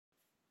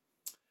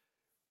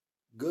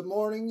Good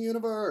morning,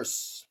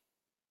 universe.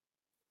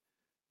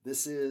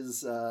 This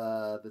is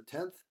the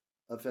 10th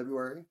of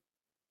February.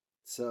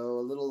 So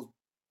a little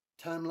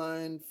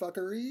timeline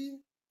fuckery.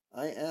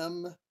 I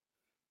am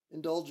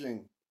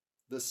indulging.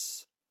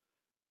 This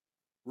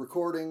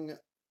recording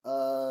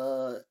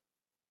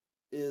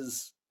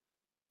is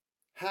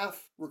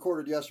half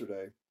recorded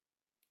yesterday,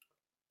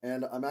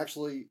 and I'm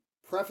actually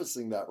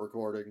prefacing that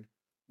recording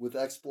with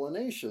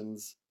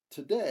explanations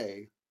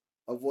today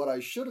of what I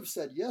should have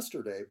said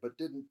yesterday but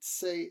didn't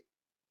say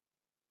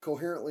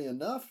coherently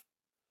enough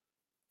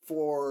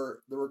for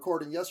the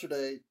recording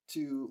yesterday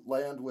to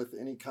land with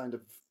any kind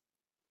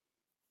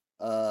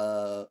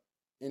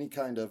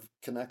of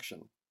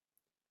connection.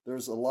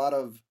 There's a lot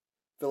of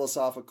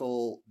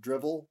philosophical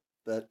drivel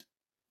that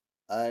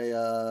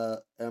I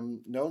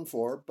am known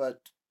for, but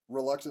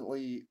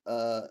reluctantly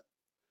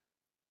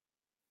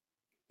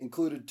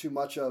included too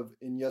much of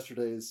in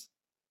yesterday's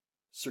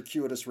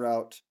circuitous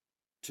route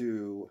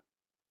to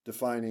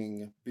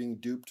defining being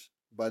duped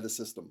by the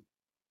system.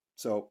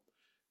 So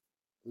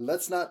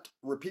let's not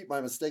repeat my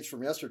mistakes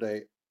from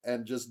yesterday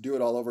and just do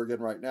it all over again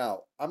right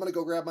now. I'm going to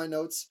go grab my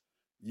notes.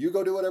 You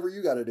go do whatever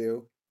you got to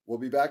do. We'll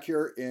be back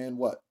here in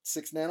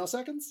 6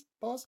 nanoseconds?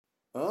 Pause?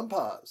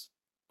 Unpause.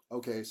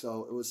 Okay,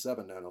 so it was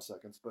 7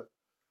 nanoseconds, but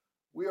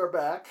we are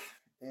back,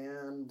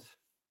 and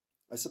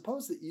I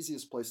suppose the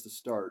easiest place to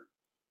start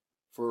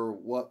for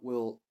what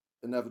will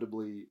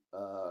inevitably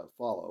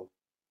follow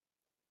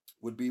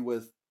would be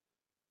with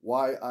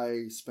why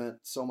I spent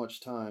so much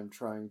time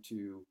trying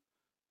to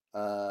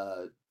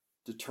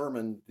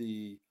determine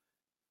the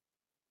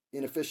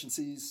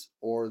inefficiencies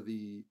or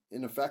the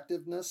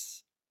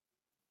ineffectiveness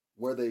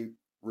where they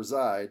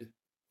reside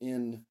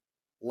in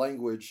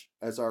language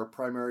as our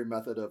primary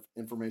method of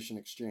information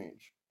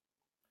exchange,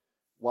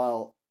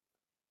 while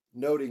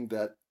noting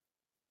that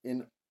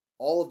in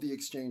all of the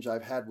exchange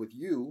I've had with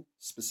you,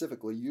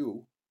 specifically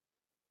you,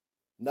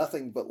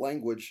 nothing but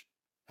language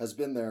has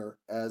been there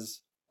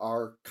as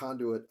our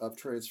conduit of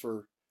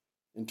transfer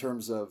in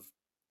terms of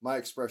my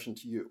expression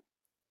to you.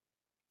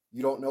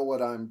 You don't know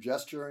what I'm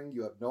gesturing.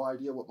 You have no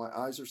idea what my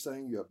eyes are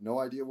saying. You have no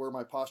idea where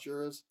my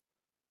posture is.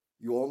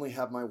 You only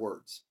have my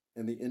words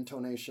and the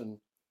intonation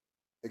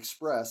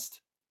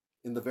expressed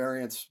in the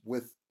variance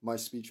with my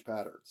speech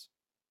patterns.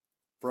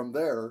 From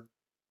there,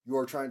 you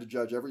are trying to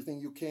judge everything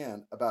you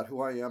can about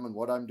who I am and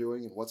what I'm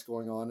doing and what's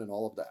going on and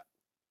all of that.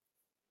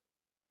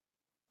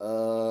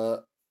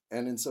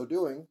 And in so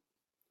doing,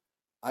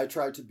 I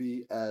try to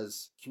be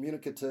as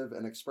communicative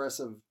and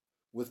expressive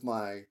with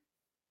my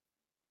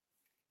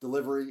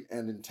delivery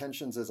and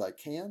intentions as I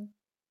can,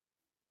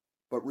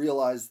 but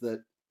realize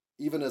that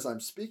even as I'm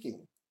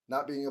speaking,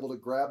 not being able to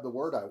grab the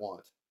word I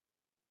want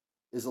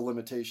is a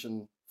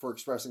limitation for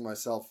expressing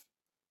myself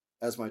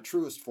as my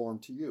truest form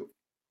to you.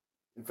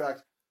 In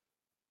fact,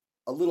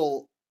 a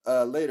little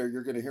later,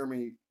 you're going to hear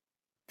me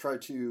try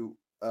to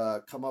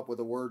come up with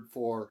a word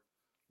for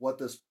what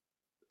this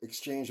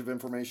exchange of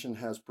information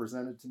has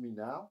presented to me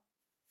now.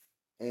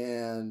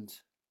 And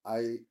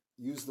I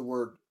use the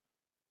word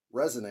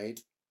resonate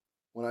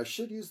when I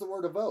should use the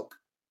word evoke.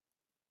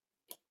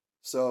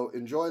 So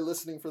enjoy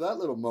listening for that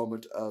little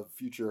moment of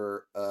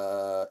future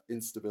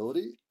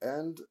instability,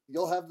 and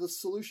you'll have the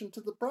solution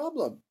to the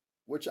problem,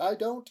 which I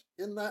don't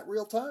in that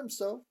real time.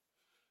 So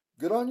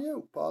good on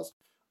you. Pause.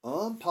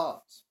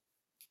 Unpause.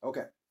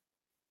 Okay.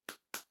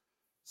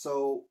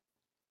 So,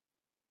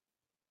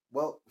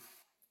 well,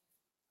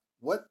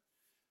 what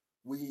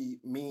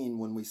we mean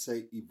when we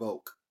say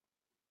evoke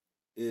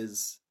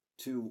is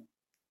to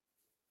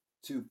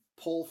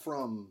pull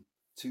from,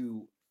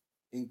 to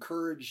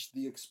encourage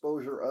the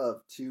exposure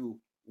of, to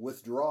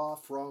withdraw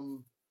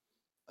from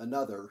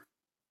another,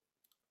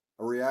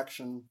 a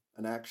reaction,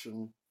 an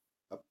action,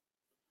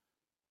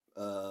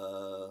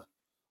 a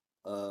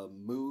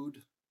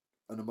mood,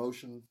 an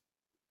emotion.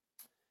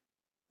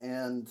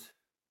 And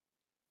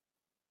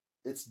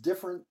it's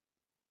different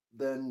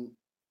than,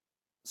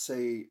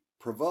 say,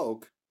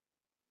 provoke,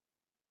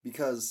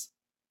 because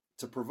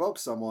to provoke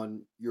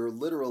someone, you're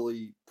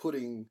literally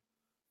putting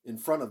in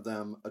front of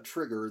them a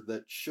trigger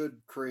that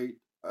should create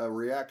a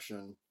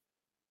reaction.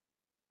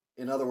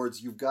 In other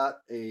words, you've got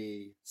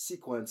a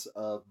sequence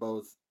of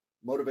both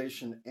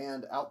motivation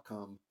and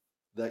outcome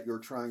that you're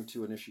trying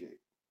to initiate.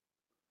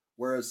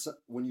 Whereas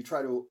when you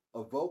try to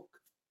evoke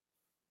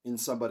in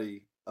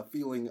somebody a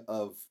feeling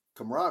of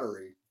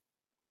camaraderie,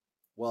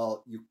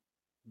 well, you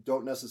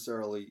don't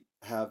necessarily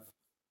have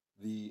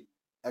the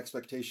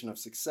expectation of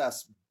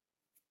success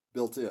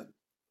built in.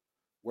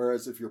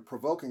 Whereas if you're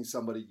provoking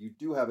somebody, you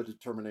do have a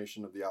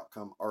determination of the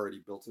outcome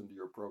already built into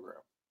your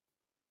program.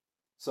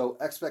 So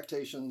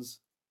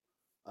expectations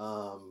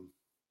are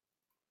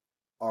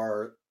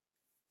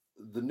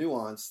the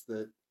nuance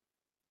that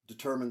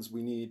determines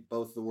we need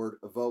both the word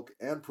evoke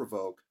and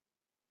provoke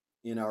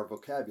in our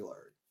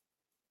vocabulary.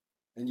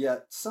 And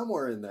yet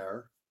somewhere in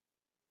there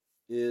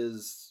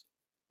is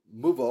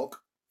muvoke,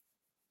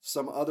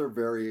 some other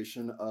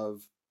variation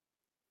of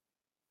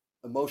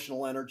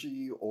emotional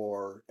energy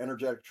or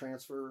energetic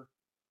transfer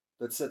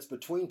that sits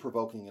between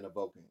provoking and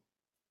evoking.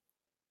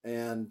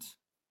 And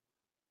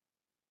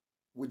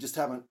we just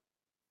haven't,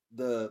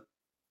 the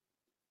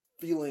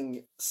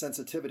feeling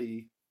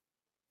sensitivity,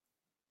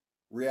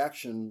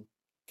 reaction,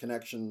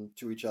 connection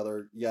to each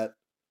other yet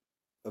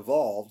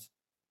evolved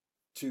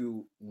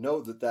to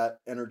know that that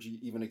energy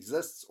even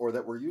exists or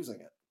that we're using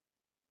it.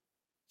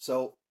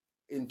 So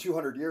in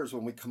 200 years,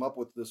 when we come up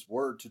with this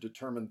word to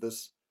determine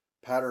this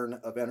pattern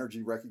of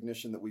energy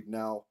recognition that we've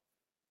now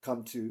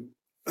come to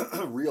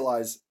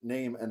realize,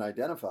 name, and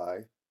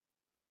identify,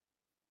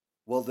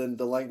 well, then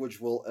the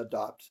language will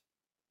adopt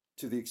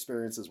to the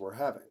experiences we're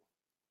having.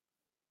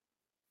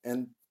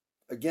 And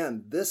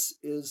again, this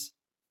is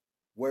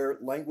where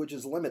language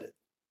is limited,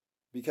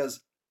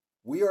 because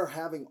we are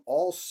having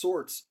all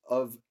sorts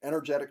of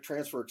energetic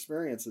transfer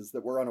experiences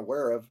that we're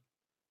unaware of,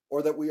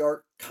 or that we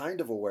are kind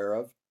of aware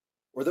of,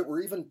 or that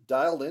we're even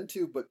dialed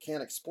into but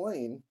can't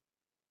explain,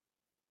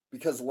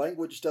 because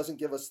language doesn't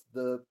give us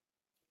the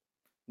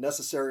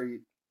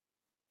necessary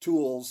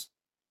tools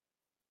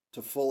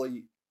to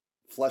fully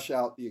flesh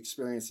out the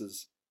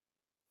experiences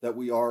that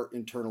we are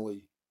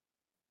internally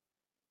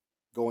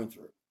going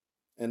through.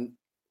 And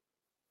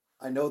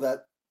I know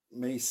that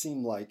may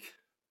seem like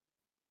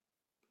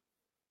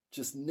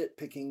just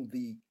nitpicking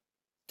the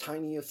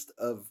tiniest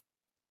of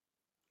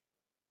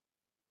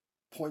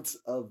points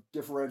of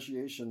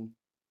differentiation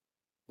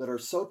that are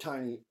so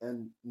tiny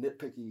and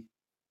nitpicky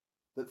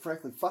that,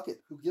 frankly, fuck it,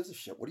 who gives a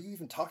shit? What are you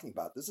even talking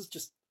about? This is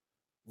just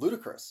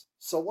ludicrous.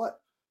 So what?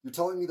 You're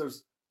telling me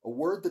there's a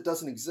word that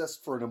doesn't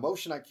exist for an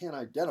emotion I can't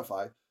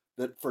identify,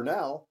 that for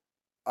now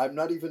I'm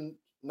not even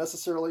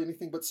necessarily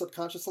anything but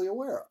subconsciously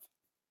aware of.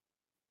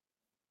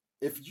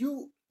 If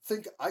you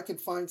think I can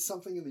find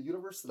something in the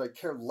universe that I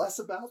care less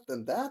about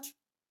than that,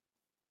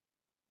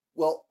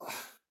 well,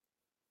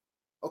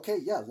 okay,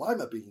 yeah,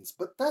 lima beans,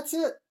 but that's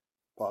it.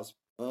 Pause,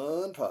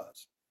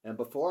 unpause. And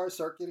before I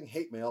start getting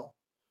hate mail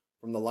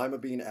from the lima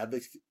bean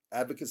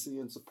advocacy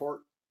and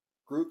support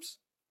groups,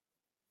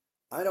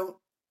 I don't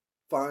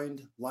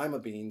find lima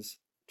beans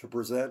to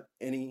present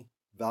any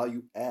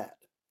value add.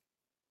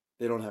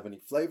 They don't have any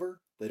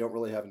flavor. They don't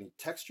really have any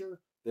texture.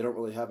 They don't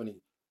really have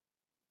any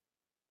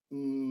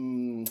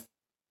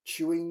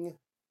chewing,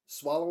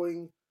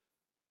 swallowing,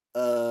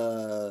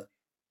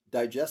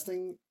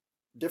 digesting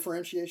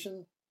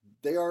differentiation.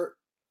 They are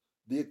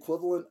the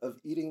equivalent of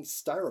eating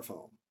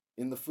styrofoam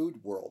in the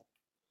food world.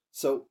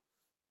 So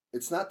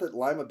it's not that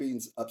lima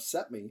beans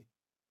upset me.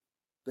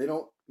 They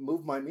don't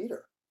move my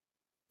meter.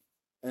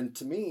 And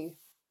to me,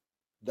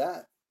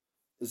 that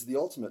is the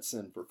ultimate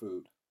sin for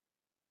food.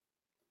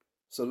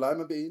 So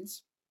lima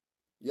beans,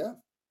 yeah,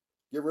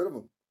 get rid of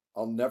them.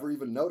 I'll never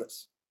even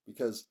notice,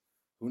 because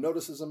who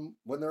notices them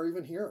when they're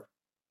even here?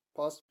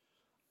 Pause.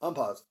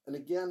 Unpause. And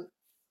again,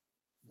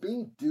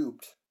 being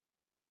duped,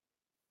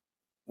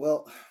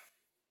 well,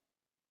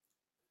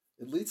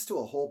 it leads to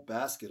a whole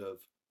basket of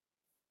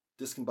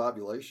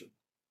discombobulation,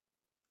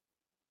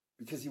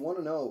 because you want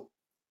to know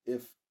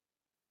if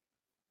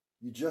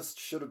you just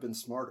should have been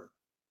smarter,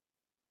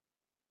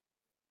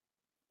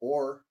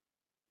 or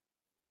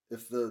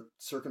if the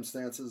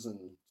circumstances and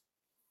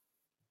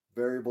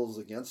variables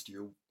against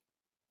you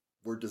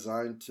were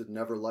designed to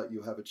never let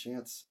you have a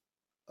chance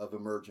of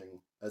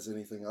emerging as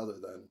anything other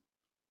than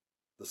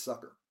the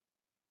sucker.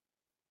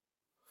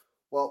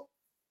 Well,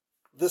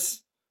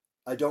 this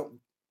I don't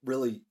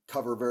really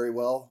cover very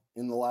well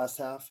in the last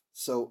half,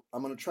 so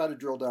I'm going to try to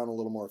drill down a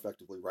little more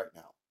effectively right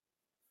now.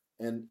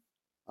 And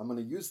I'm going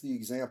to use the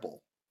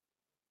example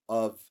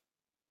of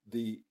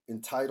the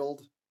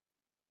entitled,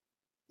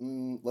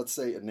 let's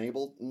say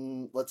enabled,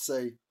 let's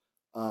say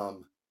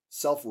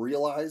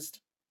self-realized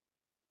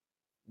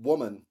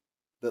woman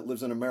that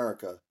lives in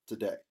America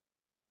today.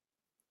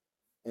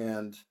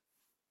 And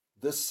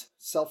this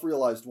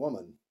self-realized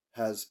woman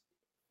has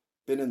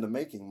been in the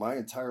making my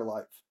entire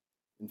life.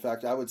 In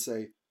fact, I would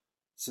say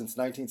since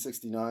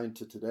 1969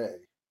 to today,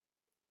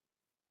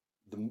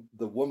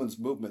 the women's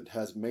movement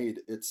has made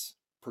its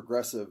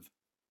progressive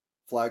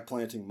flag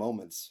planting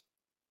moments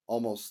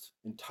almost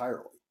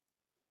entirely,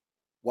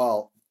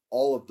 while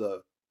all of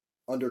the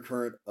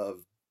undercurrent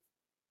of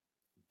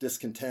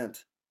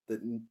discontent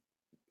that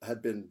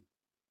had been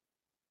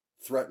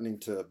threatening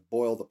to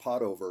boil the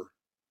pot over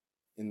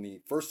in the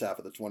first half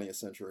of the 20th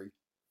century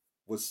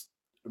was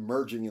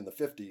emerging in the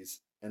 50s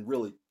and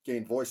really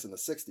gained voice in the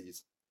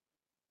 60s.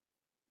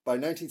 By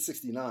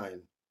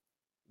 1969,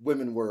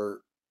 women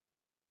were,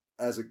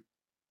 as a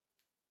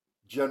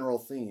general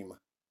theme,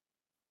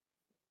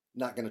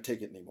 not going to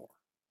take it anymore.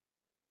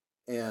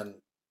 And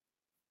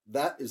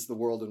that is the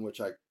world in which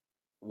I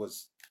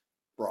was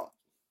brought.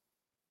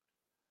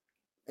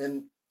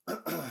 And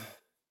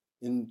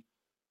in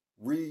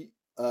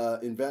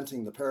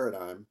reinventing the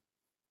paradigm,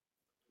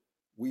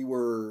 we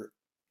were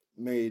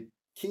made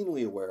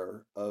keenly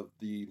aware of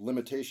the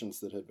limitations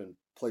that had been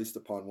placed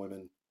upon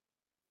women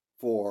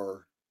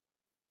for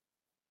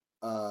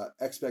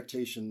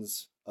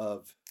expectations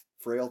of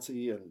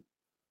frailty and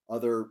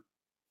other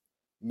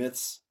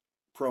myths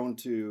prone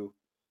to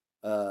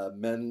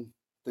men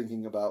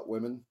thinking about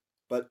women.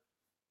 But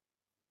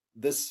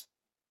this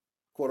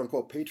quote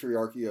unquote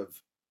patriarchy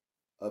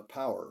of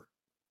power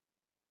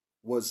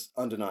was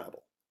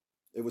undeniable.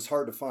 It was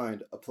hard to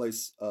find a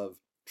place of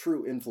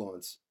true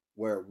influence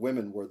where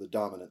women were the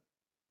dominant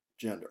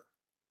gender,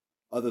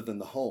 other than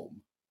the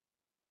home,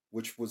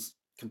 which was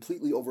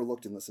completely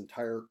overlooked in this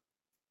entire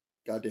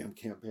goddamn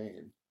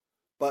campaign.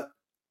 But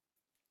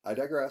I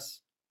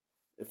digress.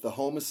 If the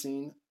home is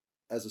seen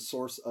as a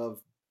source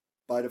of,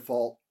 by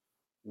default,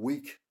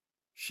 weak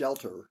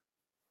shelter,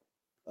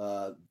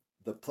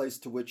 the place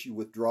to which you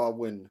withdraw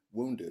when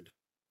wounded,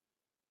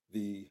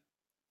 the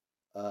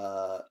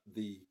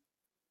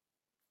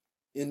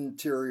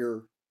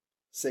interior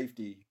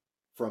safety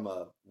from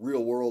a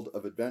real world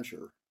of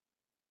adventure,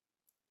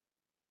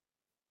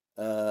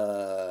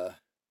 I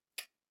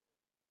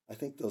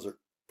think those are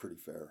pretty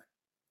fair.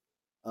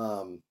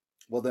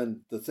 Well,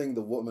 then the thing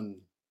the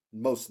woman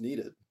most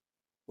needed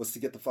was to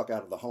get the fuck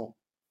out of the home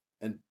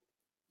and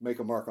make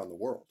a mark on the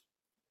world.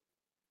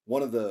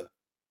 One of the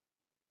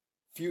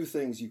few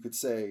things you could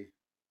say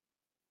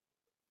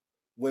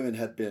women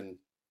had been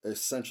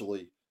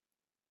essentially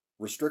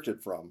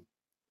restricted from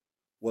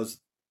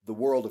was the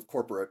world of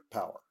corporate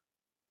power.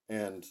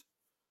 And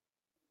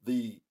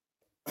the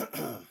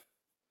the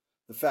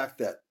fact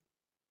that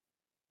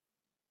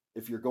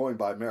if you're going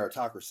by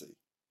meritocracy,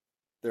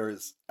 there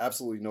is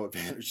absolutely no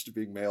advantage to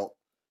being male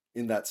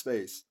in that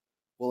space.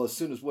 Well, as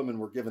soon as women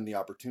were given the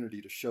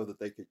opportunity to show that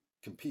they could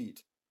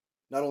compete,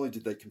 not only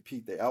did they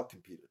compete, they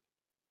outcompeted.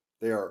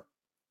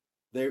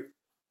 They,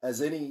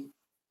 as any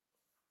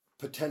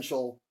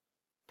potential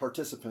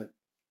participant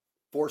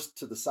forced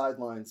to the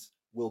sidelines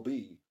will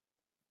be,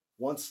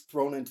 once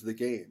thrown into the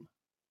game,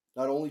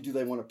 not only do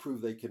they want to prove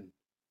they can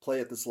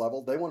play at this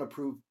level, they want to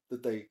prove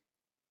that they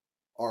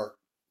are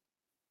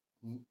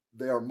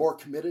more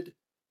committed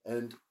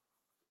and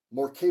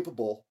more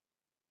capable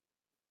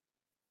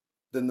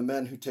than the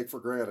men who take for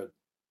granted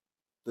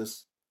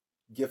this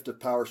gift of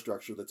power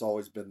structure that's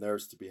always been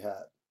theirs to be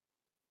had.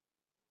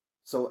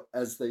 So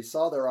as they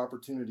saw their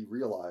opportunity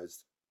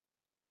realized,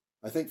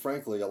 I think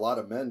frankly a lot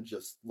of men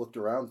just looked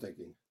around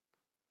thinking,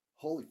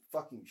 holy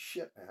fucking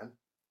shit, man.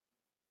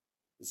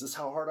 Is this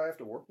how hard I have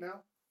to work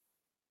now?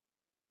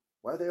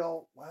 Why are they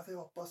all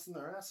busting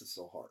their asses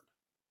so hard?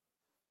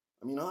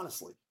 I mean,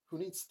 honestly, who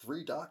needs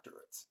 3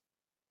 doctorates?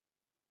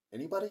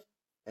 Anybody?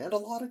 And a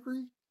law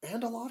degree?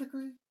 And a law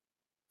degree?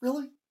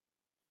 Really?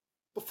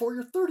 Before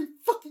you're 30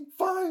 fucking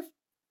 5?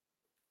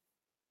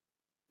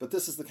 But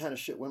this is the kind of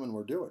shit women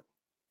were doing.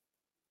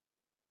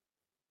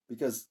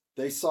 Because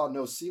they saw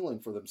no ceiling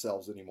for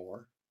themselves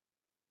anymore.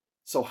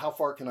 So how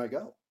far can I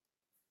go?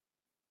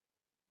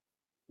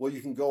 Well,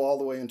 you can go all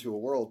the way into a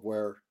world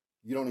where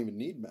you don't even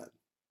need men.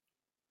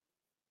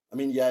 I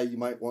mean, yeah, you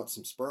might want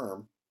some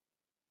sperm.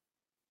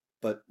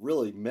 But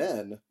really,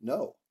 men,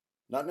 no,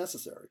 not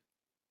necessary.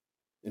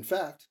 In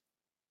fact,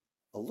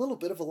 a little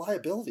bit of a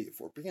liability if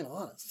we're being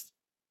honest.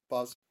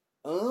 Pause.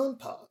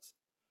 Unpause.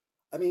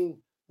 I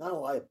mean, not a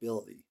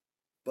liability,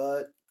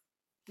 but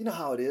you know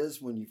how it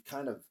is when you've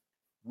kind of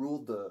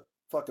ruled the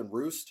fucking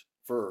roost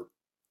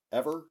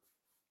forever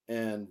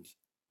and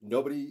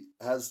nobody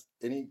has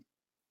any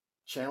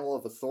channel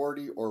of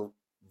authority or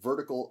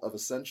vertical of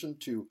ascension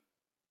to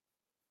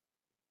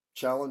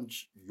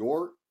challenge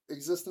your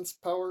existence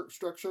power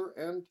structure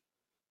and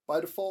by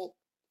default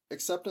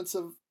acceptance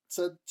of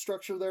said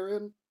structure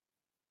therein.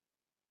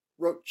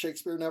 Wrote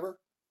Shakespeare never.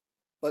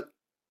 But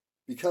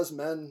because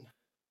men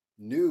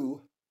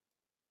knew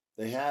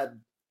they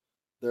had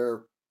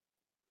their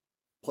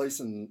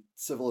place in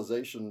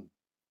civilization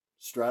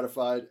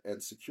stratified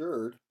and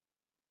secured,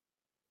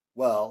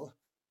 well,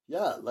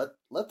 yeah,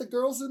 let the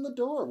girls in the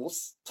door.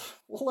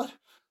 We'll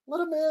let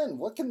them in.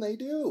 What can they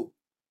do?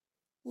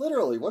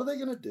 Literally, what are they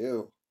going to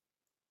do?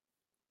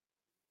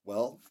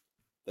 Well,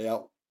 they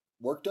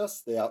outworked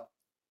us. They out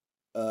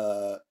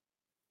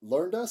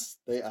learned us.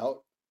 They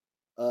out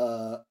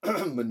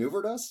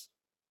maneuvered us.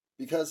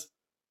 Because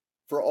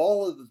for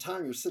all of the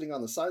time you're sitting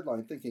on the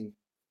sideline thinking,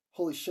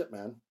 holy shit,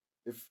 man,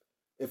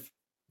 if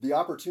the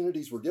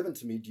opportunities were given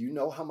to me, do you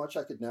know how much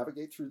I could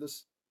navigate through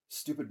this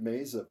stupid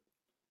maze of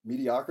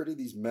mediocrity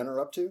these men are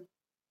up to?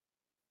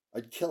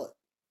 I'd kill it.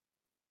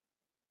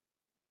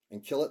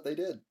 And kill it they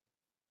did.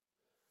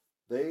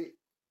 They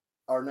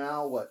are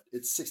now, what,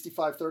 it's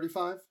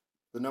 65-35,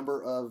 the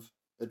number of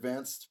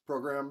advanced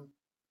program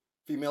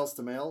females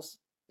to males.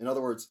 In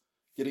other words,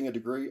 getting a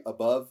degree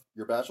above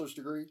your bachelor's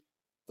degree.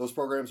 Those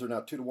programs are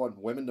now 2-to-1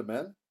 women to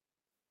men.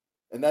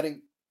 And that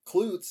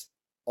includes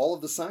all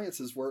of the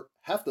sciences where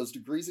half those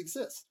degrees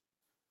exist.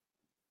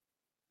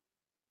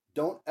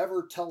 Don't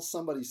ever tell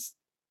somebody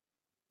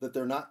that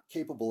they're not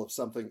capable of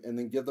something and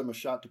then give them a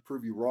shot to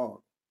prove you wrong.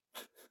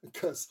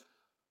 Because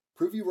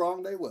prove you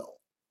wrong, they will.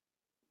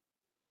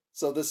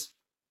 So this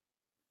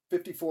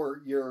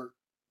 54-year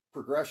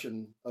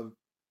progression of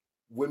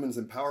women's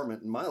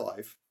empowerment in my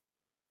life,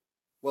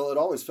 well, it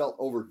always felt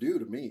overdue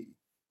to me.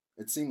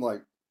 It seemed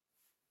like,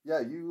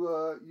 yeah,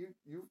 you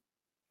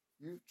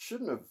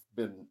shouldn't have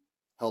been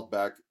held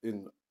back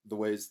in the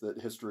ways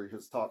that history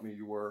has taught me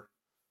you were.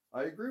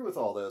 I agree with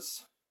all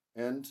this.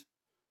 And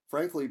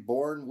frankly,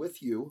 born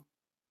with you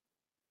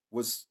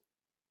was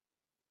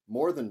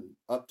more than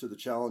up to the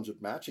challenge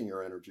of matching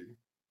your energy.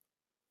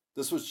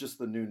 This was just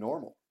the new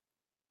normal.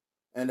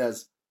 And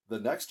as the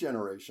next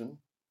generation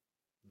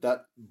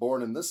that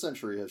born in this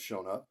century has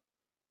shown up,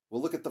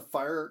 we'll look at the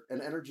fire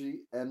and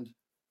energy and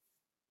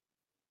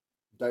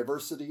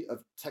diversity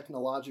of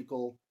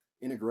technological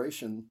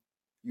integration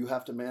you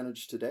have to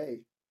manage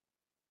today.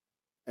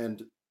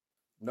 And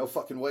no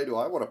fucking way do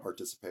I want to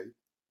participate.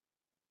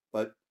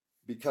 But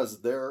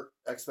because their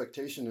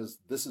expectation is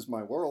this is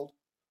my world,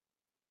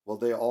 well,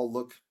 they all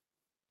look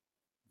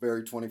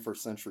very 21st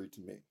century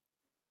to me.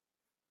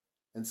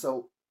 And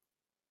so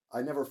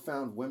I never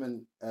found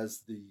women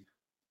as the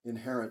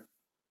inherent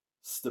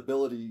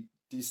stability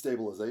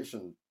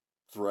destabilization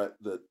threat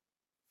that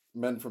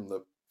men from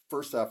the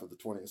first half of the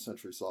 20th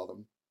century saw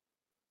them.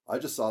 I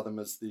just saw them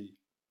as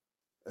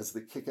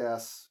the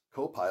kick-ass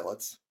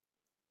co-pilots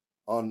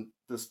on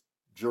this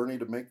journey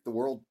to make the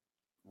world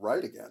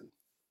right again.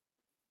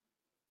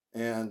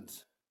 And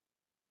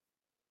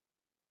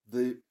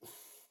the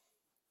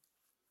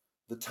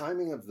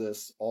timing of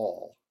this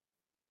all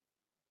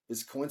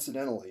is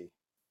coincidentally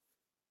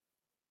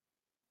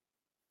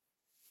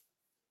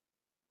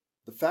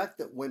the fact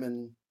that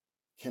women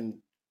can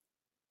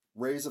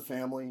raise a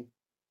family,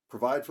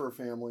 provide for a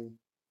family,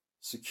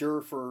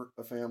 secure for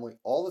a family,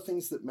 all the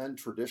things that men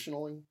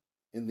traditionally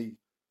in the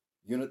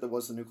unit that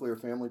was the nuclear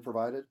family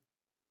provided,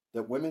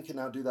 that women can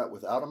now do that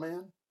without a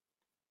man,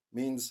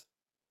 means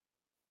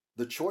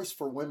the choice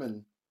for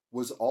women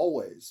was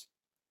always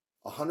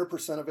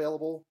 100%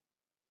 available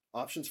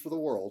options for the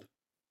world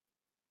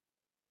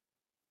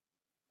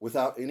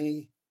without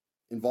any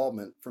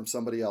involvement from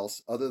somebody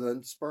else other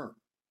than sperm.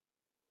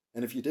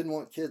 And if you didn't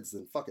want kids,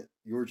 then fuck it.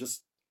 You were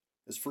just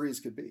as free as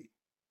could be.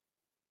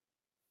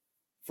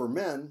 For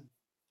men,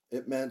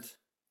 it meant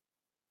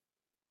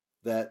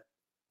that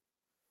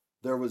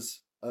there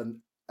was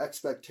an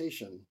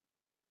expectation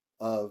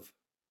of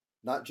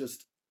not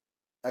just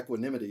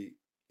equanimity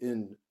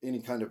in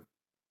any kind of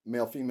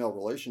male-female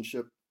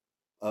relationship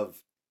of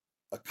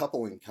a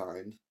coupling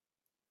kind,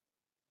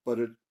 but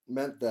it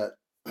meant that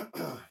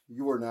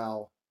you were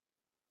now,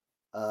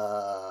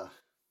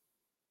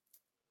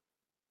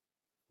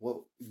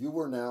 you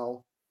were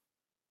now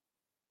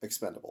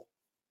expendable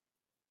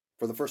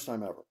for the first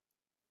time ever.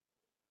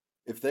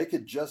 If they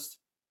could just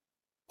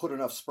put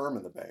enough sperm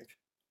in the bank,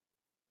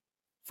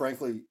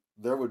 frankly,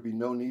 there would be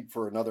no need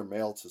for another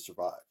male to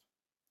survive.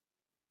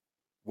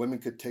 Women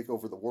could take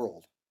over the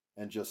world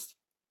and just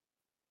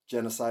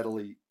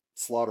genocidally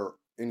slaughter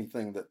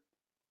anything that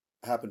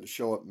happened to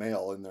show up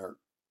male in their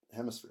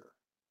hemisphere.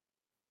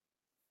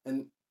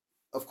 And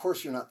of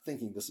course, you're not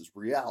thinking this is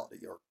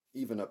reality or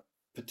even a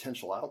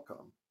potential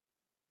outcome,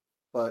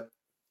 but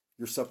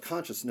your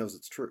subconscious knows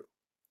it's true.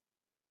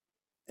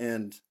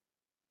 And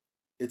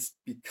it's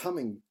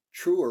becoming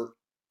truer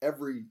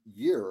every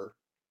year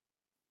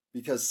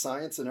because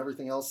science and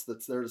everything else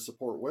that's there to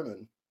support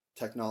women,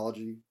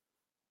 technology,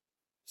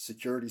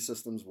 security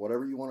systems,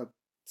 whatever you want to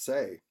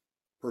say,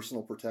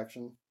 personal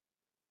protection,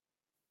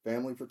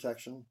 family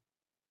protection,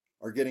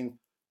 are getting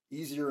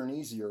easier and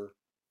easier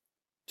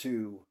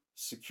to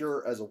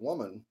secure as a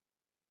woman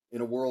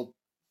in a world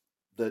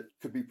that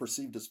could be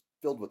perceived as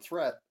filled with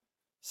threat.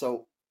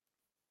 So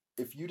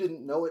if you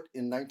didn't know it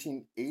in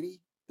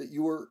 1980 that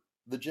you were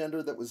the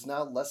gender that was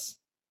now less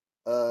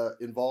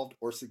involved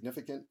or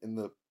significant in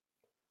the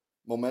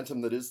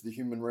momentum that is the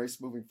human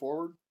race moving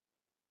forward,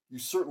 you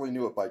certainly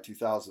knew it by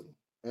 2000.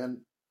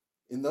 And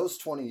in those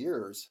 20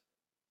 years,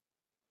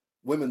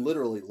 women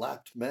literally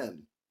lapped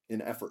men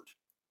in effort.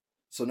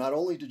 So not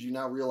only did you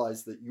now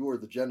realize that you were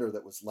the gender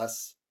that was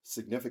less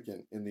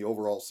significant in the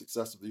overall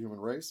success of the human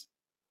race,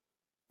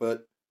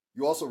 but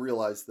you also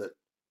realized that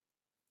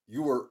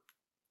you were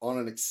on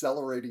an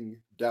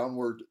accelerating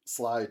downward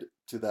slide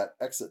to that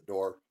exit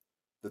door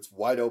that's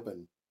wide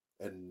open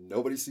and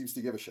nobody seems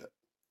to give a shit.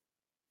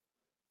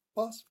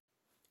 Pause.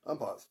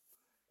 Unpause.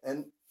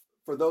 And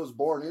for those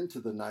born into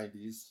the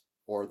 90s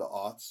or the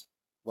aughts,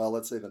 well,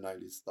 let's say the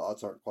 90s, the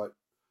aughts aren't quite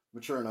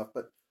mature enough,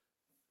 but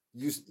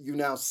you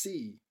now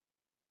see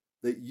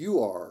that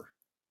you are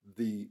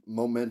the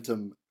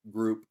momentum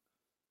group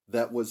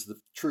that was the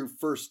true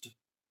first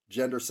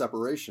gender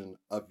separation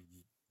of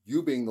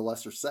you being the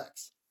lesser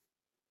sex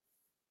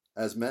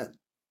as men.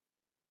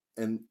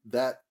 And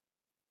that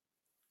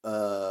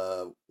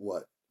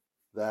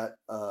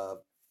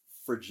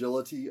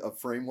fragility of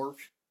framework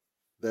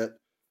that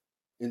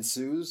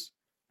ensues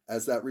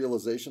as that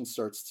realization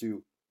starts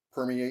to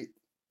permeate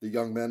the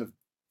young men of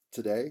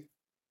today,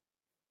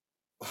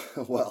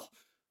 well,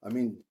 I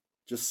mean,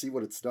 just see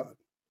what it's done.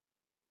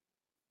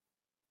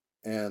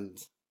 And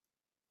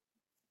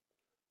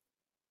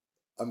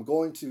I'm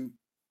going to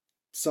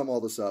sum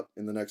all this up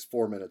in the next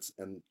 4 minutes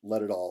and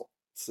let it all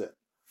sit,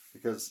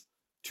 because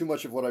too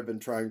much of what I've been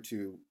trying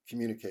to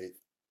communicate,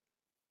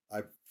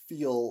 I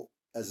feel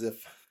as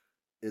if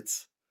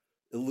it's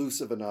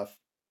elusive enough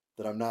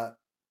that I'm not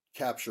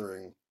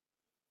capturing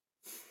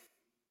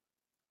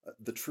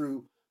the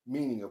true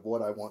meaning of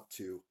what I want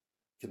to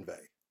convey.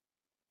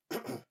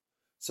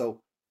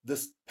 So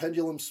this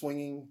pendulum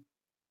swinging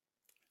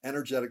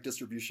energetic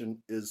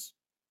distribution is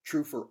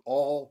true for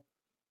all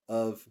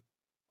of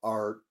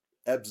our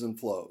ebbs and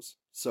flows.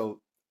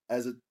 So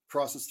as it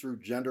crosses through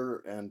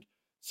gender and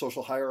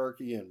social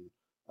hierarchy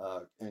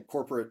and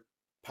corporate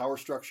power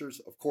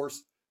structures, of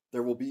course,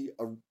 there will be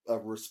a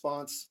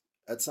response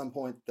at some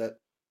point that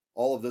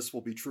all of this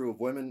will be true of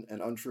women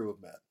and untrue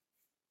of men.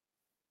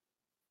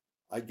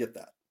 I get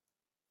that.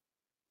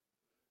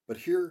 But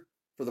here,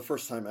 for the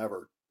first time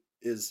ever,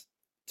 is,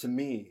 to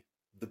me,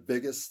 the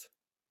biggest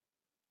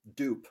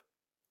dupe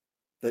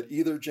that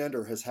either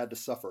gender has had to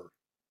suffer.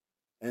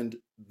 And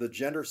the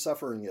gender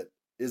suffering it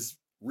is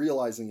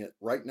realizing it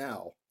right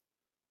now,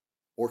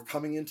 or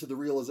coming into the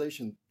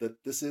realization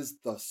that this is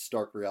the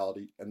stark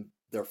reality and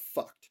they're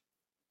fucked.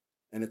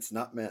 And it's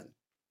not men.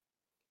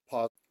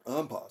 Pause.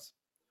 Unpause.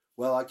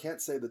 Well, I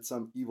can't say that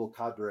some evil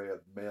cadre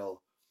of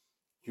male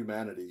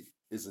humanity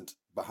isn't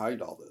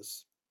behind all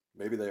this.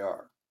 Maybe they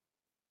are.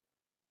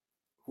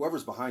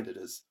 Whoever's behind it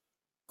is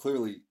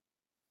clearly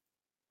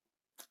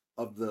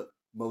of the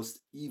most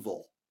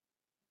evil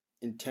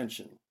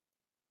intention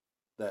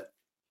that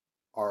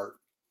our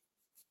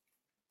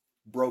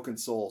broken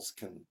souls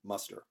can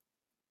muster.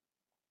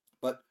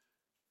 But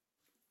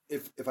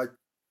if I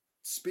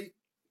speak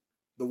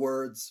the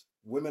words,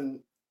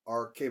 women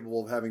are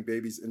capable of having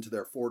babies into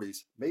their 40s,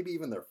 maybe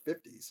even their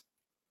 50s,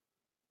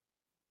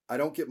 I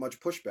don't get much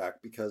pushback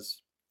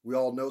because we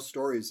all know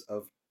stories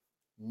of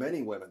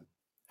many women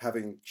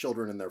having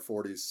children in their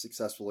 40s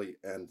successfully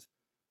and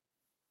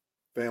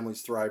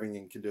families thriving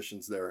in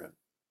conditions therein.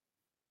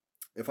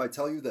 If I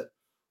tell you that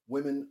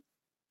women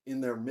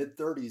in their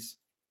mid-30s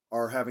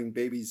are having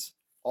babies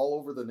all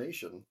over the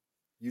nation,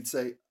 you'd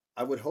say,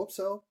 I would hope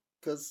so,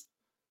 because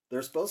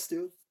they're supposed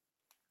to.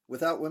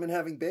 Without women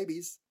having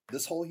babies,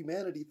 this whole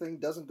humanity thing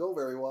doesn't go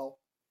very well.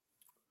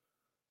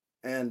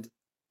 And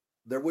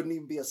there wouldn't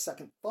even be a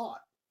second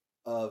thought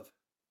of,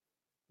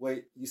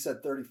 wait, you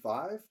said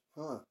 35?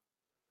 Huh.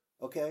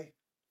 Okay.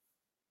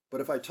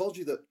 But if I told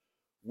you that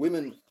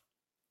women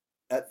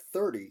at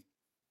 30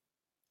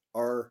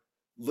 are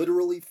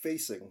literally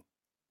facing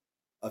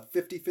a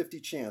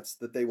 50-50 chance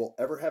that they will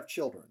ever have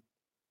children,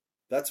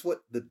 that's what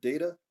the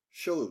data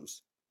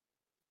shows.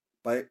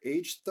 By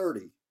age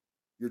 30,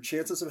 your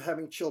chances of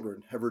having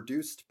children have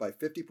reduced by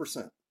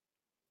 50%.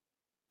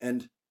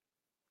 And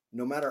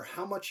no matter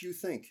how much you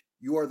think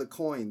you are the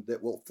coin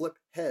that will flip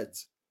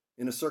heads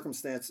in a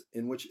circumstance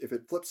in which if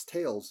it flips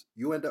tails,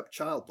 you end up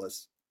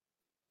childless,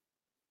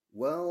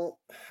 well,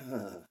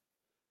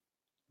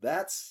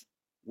 that's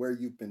where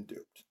you've been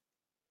duped.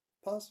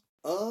 Pause.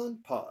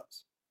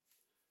 Unpause.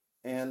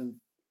 And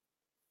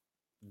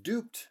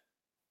duped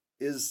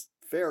is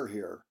fair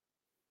here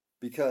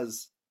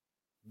because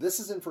this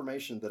is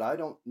information that I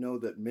don't know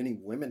that many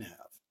women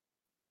have.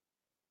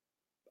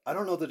 I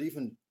don't know that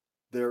even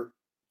their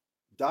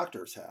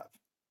doctors have,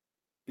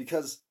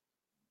 because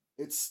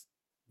it's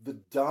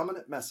the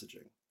dominant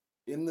messaging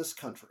in this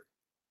country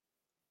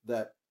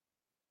that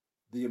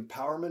the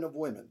empowerment of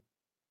women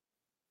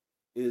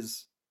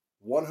is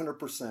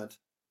 100%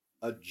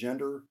 a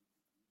gender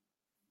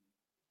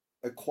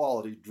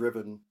equality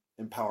driven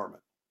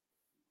empowerment.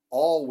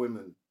 All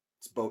women's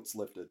boats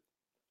lifted.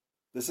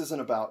 This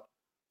isn't about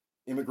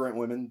immigrant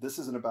women. This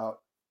isn't about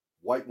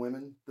white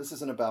women. This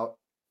isn't about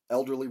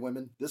elderly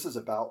women. This is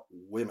about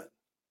women.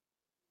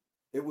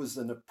 It was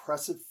an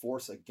oppressive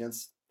force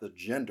against the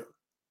gender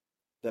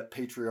that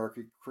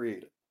patriarchy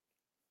created.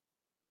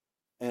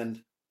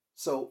 And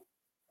so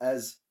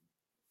as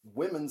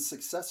women's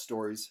success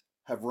stories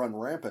have run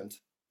rampant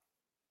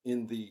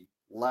in the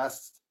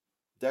last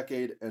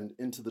decade and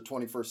into the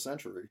 21st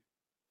century,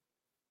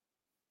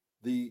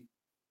 the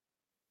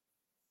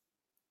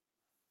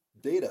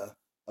data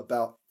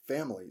about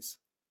families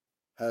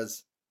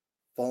has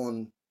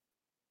fallen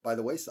by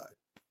the wayside.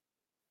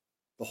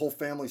 The whole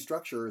family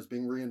structure is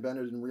being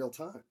reinvented in real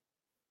time.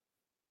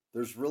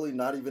 There's really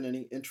not even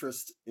any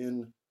interest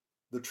in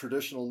the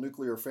traditional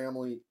nuclear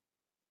family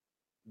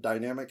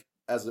dynamic,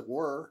 as it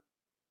were.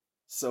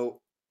 So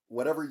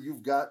whatever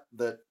you've got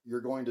that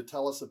you're going to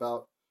tell us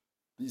about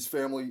these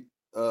family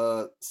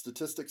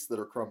statistics that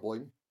are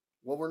crumbling,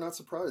 well, we're not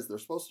surprised. They're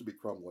supposed to be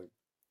crumbling.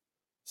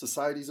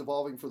 Society's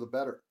evolving for the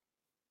better.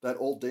 That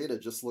old data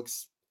just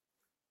looks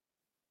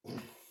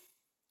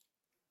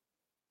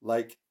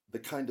like the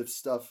kind of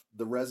stuff,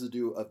 the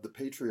residue of the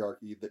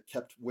patriarchy that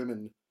kept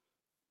women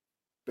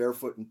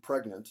barefoot and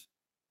pregnant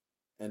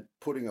and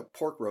putting a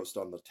pork roast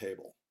on the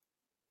table.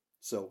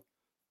 So,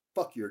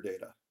 fuck your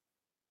data.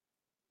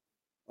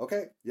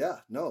 Okay, yeah,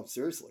 no,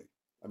 seriously.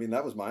 I mean,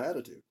 that was my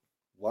attitude.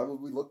 Why would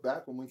we look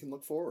back when we can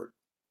look forward?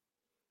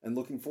 And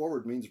looking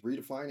forward means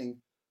redefining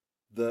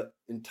the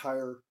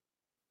entire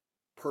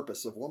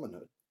purpose of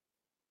womanhood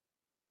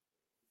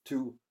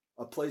to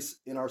a place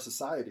in our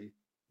society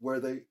where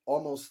they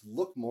almost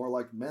look more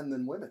like men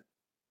than women.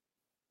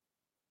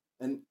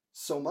 And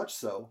so much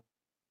so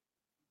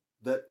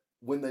that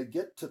when they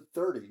get to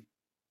 30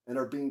 and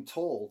are being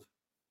told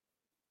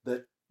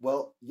that,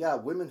 well, yeah,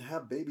 women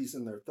have babies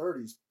in their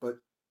 30s, but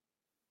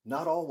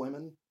not all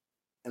women,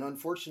 and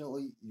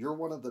unfortunately, you're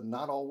one of the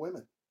not all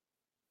women.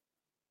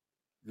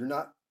 You're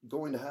not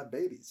going to have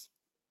babies.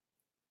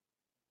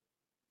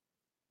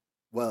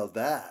 Well,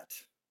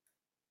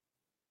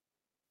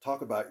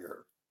 talk about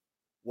your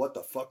what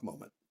the fuck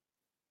moment.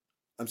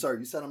 I'm sorry,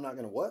 you said I'm not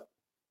going to what?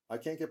 I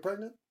can't get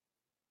pregnant?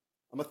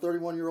 I'm a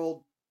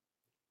 31-year-old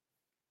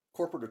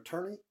corporate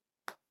attorney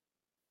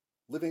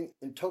living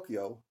in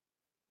Tokyo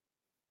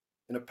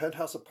in a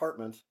penthouse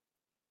apartment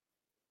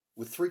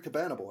with 3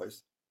 cabana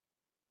boys,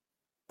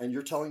 and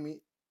you're telling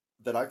me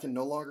that I can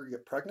no longer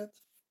get pregnant?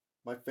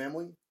 My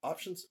family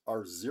options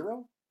are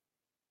 0?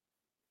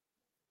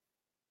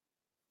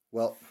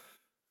 Well,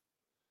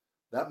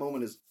 that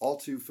moment is all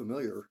too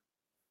familiar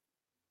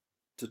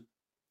to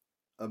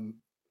um,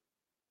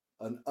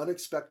 an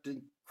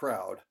unexpected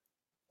crowd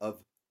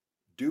of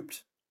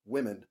duped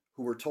women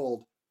who were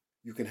told,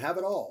 you can have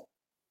it all,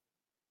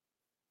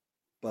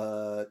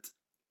 but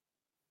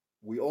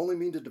we only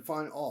mean to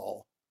define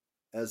all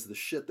as the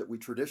shit that we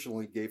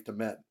traditionally gave to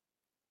men.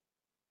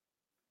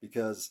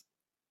 Because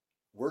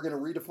we're going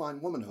to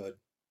redefine womanhood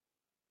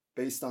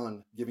based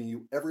on giving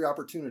you every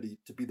opportunity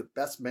to be the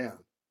best man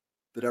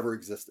that ever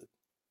existed.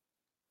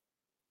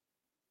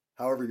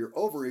 However, your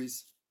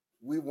ovaries,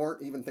 we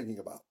weren't even thinking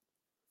about.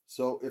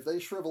 So if they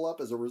shrivel up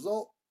as a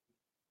result,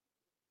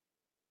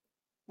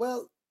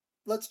 well,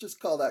 let's just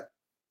call that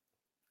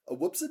a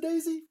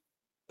whoops-a-daisy.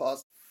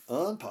 Pause.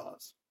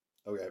 Unpause.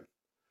 Okay.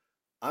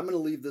 I'm going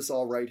to leave this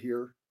all right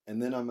here,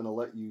 and then I'm going to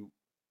let you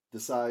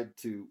decide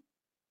to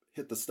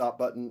hit the stop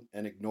button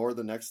and ignore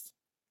the next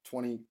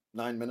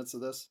 29 minutes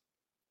of this,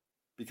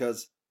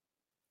 because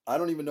I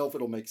don't even know if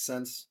it'll make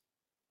sense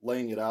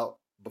laying it out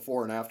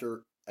before and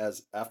after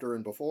as after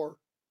and before.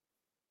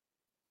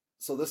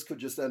 So this could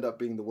just end up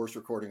being the worst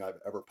recording I've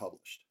ever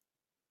published.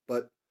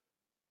 But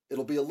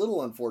it'll be a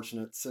little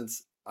unfortunate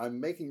since I'm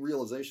making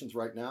realizations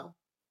right now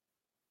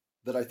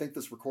that I think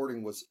this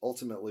recording was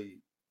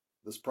ultimately,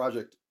 this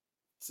project's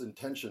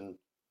intention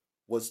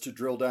was to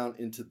drill down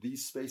into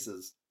these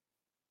spaces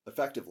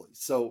effectively.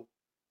 So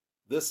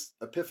this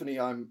epiphany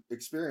I'm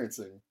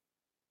experiencing,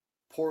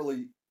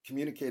 poorly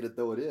communicated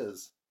though it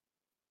is,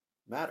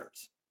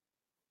 matters.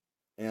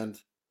 And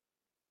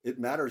it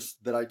matters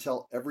that I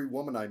tell every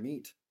woman I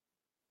meet,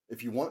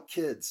 if you want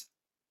kids,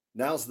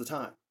 now's the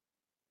time.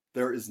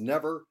 There is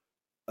never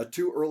a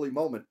too early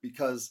moment,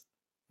 because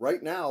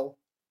right now,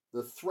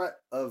 the threat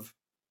of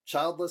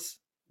childless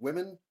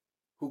women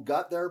who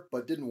got there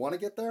but didn't want to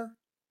get there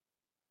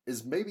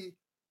is maybe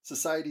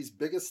society's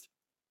biggest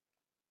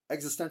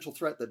existential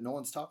threat that no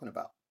one's talking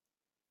about.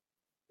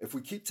 If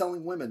we keep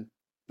telling women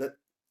that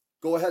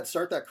go ahead,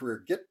 start that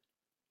career, get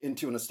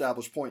into an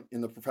established point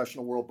in the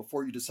professional world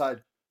before you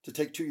decide to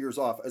take 2 years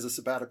off as a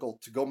sabbatical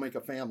to go make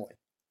a family,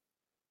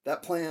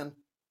 that plan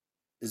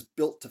is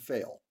built to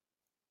fail.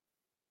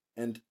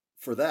 And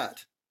for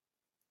that,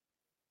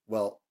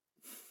 well,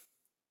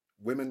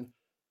 women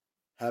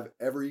have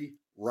every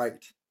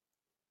right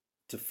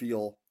to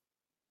feel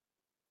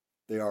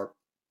they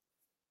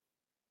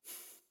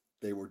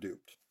were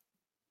duped.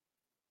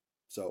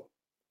 So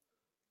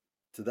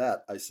to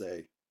that I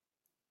say,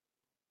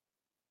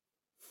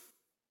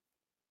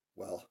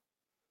 well,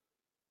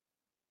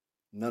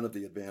 none of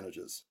the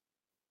advantages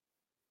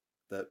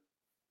that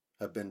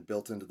have been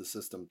built into the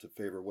system to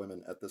favor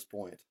women at this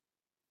point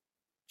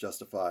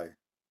justify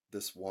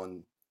this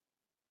one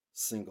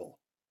single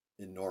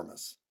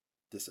enormous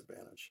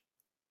disadvantage.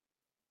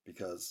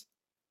 Because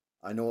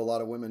I know a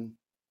lot of women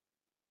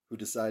who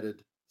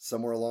decided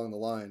somewhere along the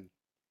line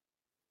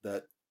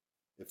that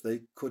if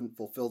they couldn't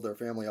fulfill their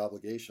family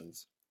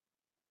obligations,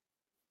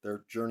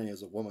 their journey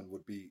as a woman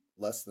would be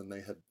less than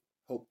they had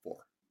hoped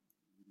for.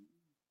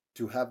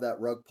 To have that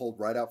rug pulled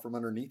right out from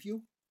underneath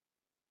you?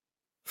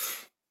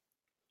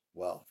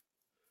 Well,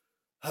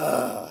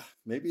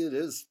 maybe it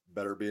is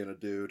better being a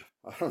dude.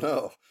 I don't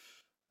know.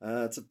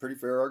 It's a pretty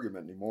fair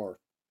argument anymore.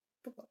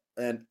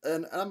 And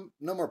I'm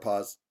no more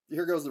pause.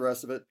 Here goes the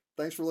rest of it.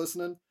 Thanks for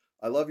listening.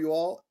 I love you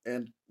all.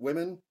 And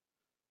women,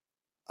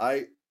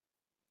 I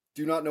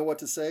do not know what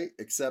to say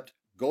except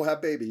go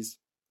have babies.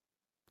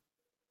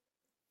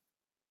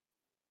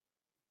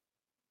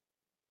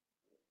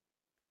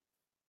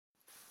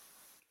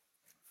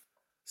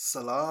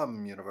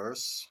 Salam,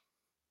 universe.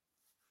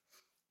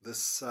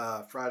 This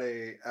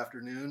Friday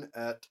afternoon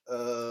at,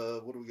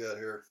 what do we got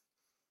here?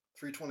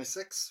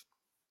 3:26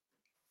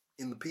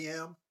 in the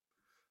PM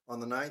on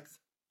the 9th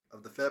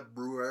of the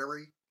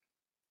February,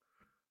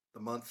 the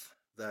month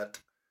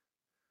that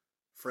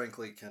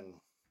frankly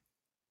can,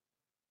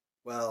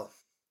 well,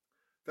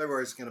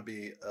 February is going to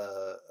be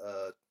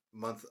a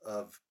month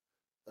of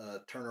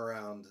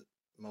turnaround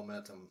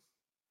momentum.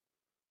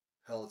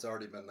 Hell, it's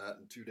already been that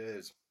in 2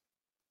 days.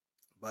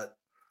 But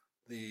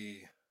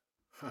the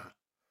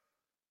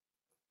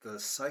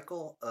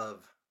cycle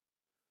of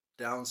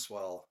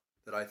downswell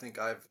that I think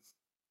I've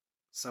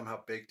somehow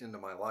baked into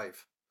my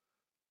life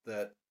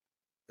that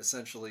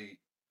essentially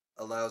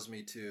allows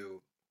me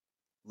to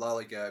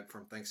lollygag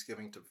from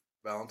Thanksgiving to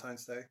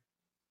Valentine's Day,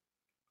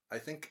 I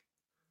think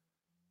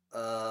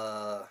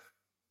Uh,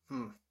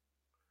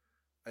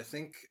 I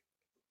think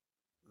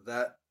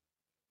that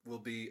will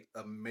be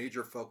a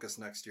major focus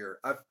next year.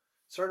 I've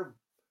started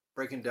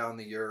breaking down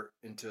the year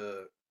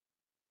into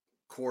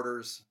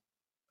quarters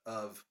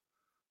of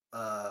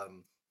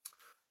um,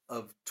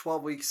 of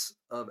 12 weeks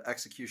of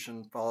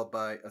execution, followed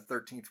by a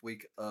 13th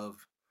week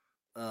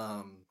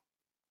um,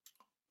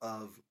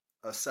 of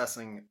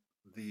assessing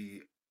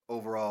the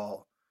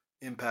overall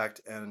impact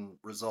and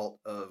result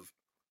of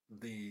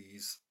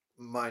these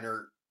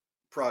minor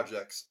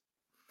projects.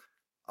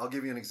 I'll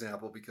give you an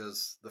example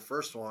because the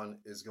first one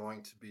is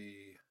going to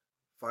be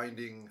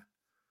finding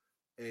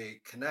a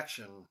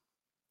connection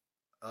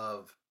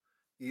of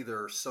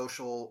either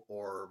social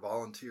or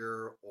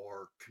volunteer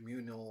or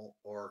communal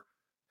or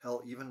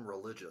hell, even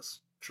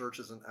religious. Church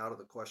isn't out of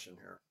the question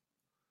here,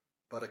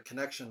 but a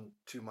connection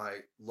to my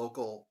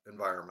local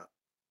environment.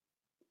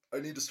 I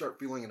need to start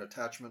feeling an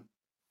attachment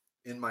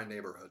in my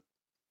neighborhood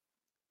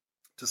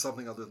to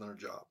something other than a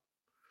job.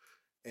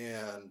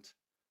 And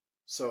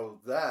so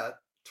that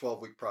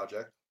 12-week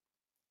project,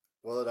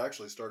 well, it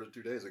actually started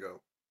 2 days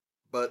ago,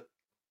 but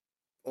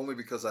only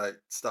because I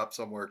stopped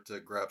somewhere to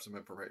grab some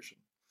information.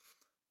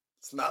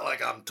 It's not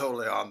like I'm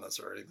totally on this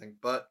or anything,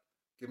 but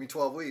give me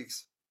 12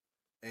 weeks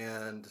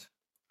and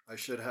I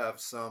should have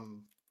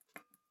some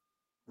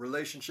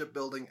relationship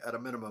building at a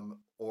minimum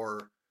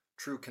or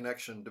true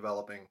connection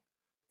developing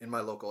in my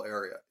local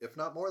area, if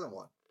not more than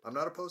one. I'm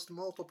not opposed to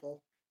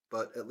multiple,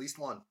 but at least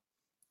one.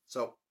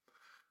 So,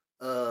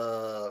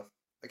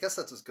 I guess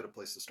that's as good a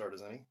place to start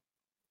as any.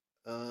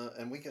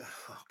 And we got,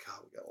 oh God,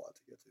 we got a lot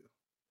to get to.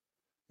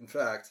 In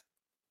fact,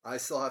 I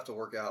still have to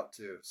work out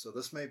too. So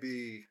this may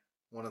be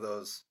one of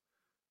those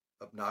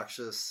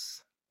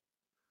obnoxious,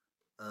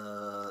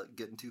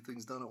 getting two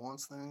things done at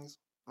once things.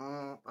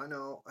 I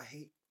know,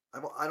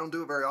 I don't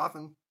do it very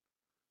often,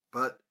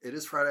 but it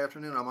is Friday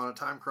afternoon. I'm on a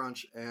time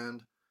crunch,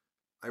 and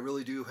I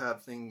really do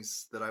have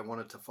things that I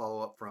wanted to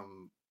follow up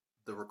from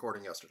the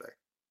recording yesterday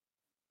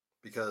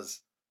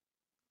because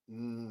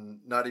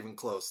not even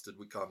close did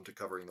we come to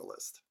covering the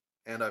list.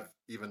 And I've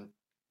even,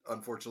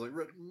 unfortunately,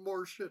 written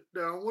more shit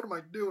down. What am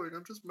I doing?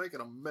 I'm just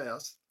making a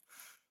mess.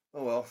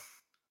 Oh well,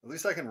 at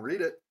least I can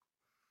read it.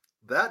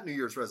 That New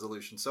Year's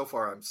resolution so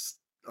far,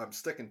 I'm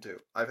sticking to.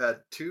 I've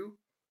had 2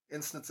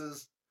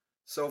 instances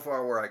so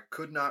far where I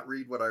could not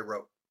read what I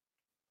wrote.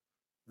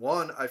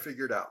 One I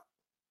figured out.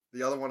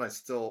 The other one I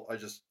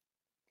just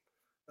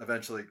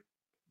eventually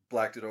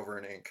blacked it over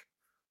in ink.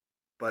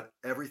 But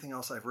everything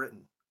else I've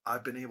written,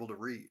 I've been able to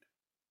read.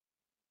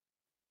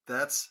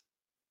 That's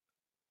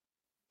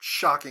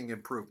shocking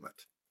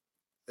improvement.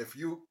 If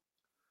you,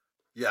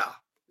 yeah,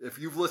 if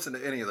you've listened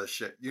to any of this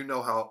shit, you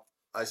know how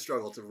I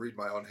struggle to read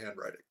my own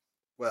handwriting.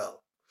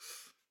 Well,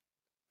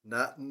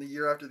 not in the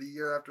year after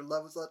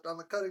love was left on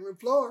the cutting room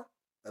floor.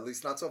 At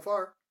least not so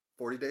far.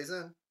 40 days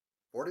in.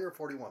 40 or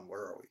 41?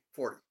 Where are we?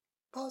 40.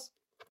 Pause.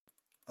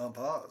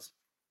 Unpause.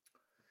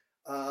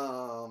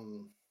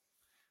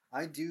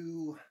 I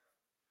do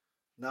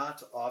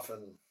not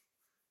often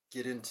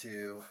get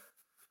into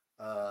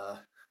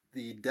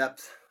the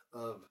depth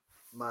of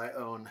my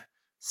own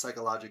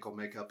psychological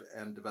makeup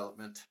and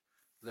development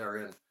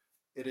therein.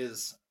 It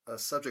is a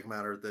subject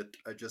matter that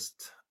I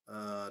just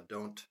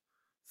don't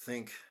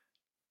think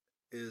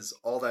is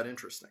all that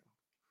interesting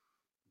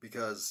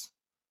because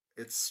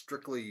it's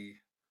strictly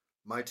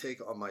my take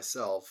on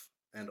myself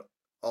and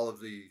all of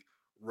the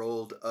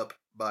rolled up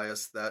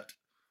bias that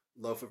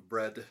loaf of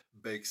bread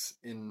bakes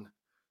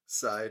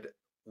inside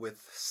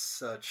with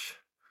such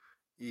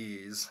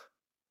ease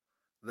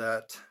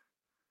that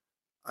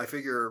I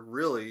figure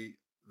really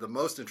the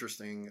most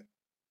interesting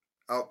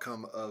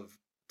outcome of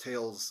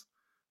tales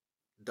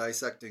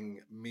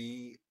dissecting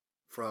me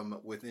from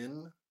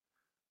within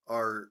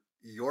are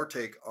your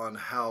take on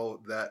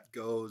how that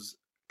goes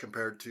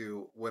compared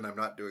to when I'm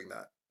not doing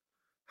that.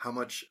 How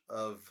much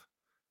of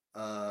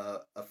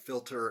a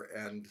filter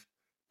and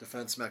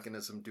defense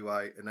mechanism do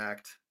I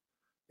enact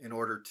in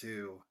order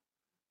to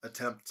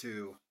attempt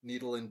to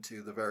needle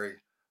into the very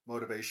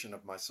motivation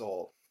of my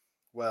soul?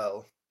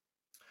 Well,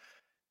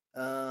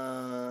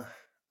 I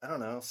don't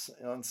know.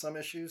 On some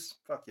issues,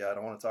 fuck yeah, I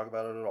don't want to talk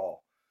about it at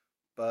all.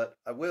 But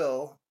I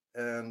will,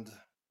 and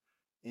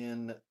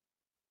in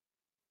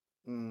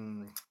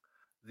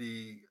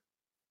the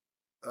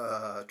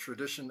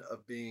tradition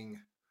of being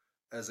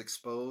as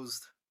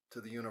exposed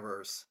to the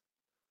universe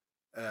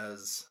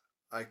as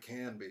I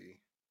can be,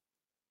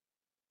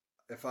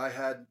 if I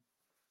had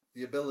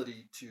the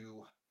ability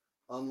to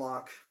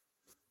unlock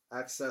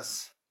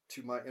access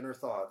to my inner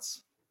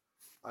thoughts,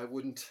 I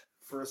wouldn't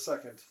for a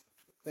second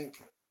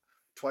think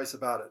twice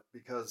about it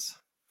because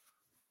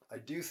I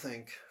do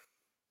think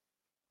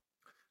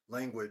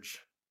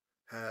language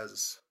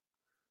has,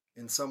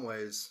 in some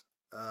ways,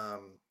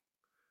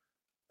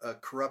 a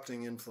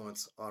corrupting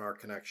influence on our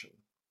connection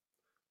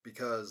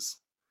because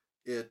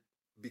it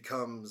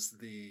becomes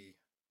the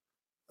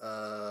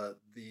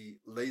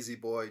lazy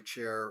boy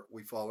chair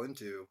we fall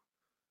into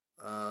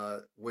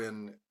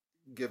when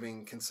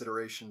giving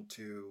consideration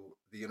to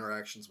the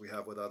interactions we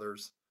have with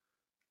others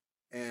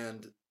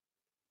And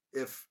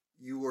if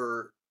you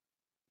were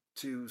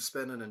to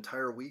spend an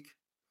entire week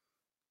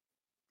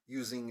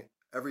using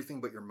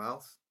everything but your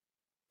mouth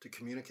to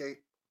communicate,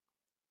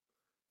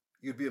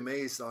 you'd be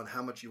amazed on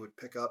how much you would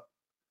pick up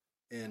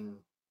in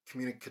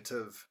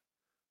communicative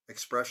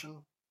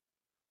expression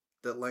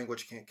that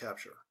language can't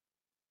capture.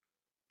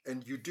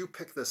 And you do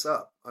pick this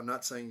up. I'm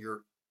not saying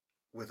you're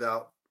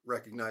without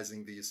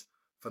recognizing these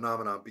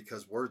phenomena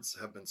because words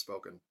have been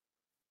spoken.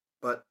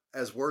 But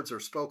as words are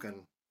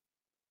spoken,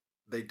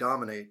 they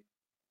dominate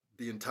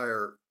the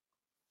entire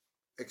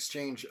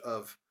exchange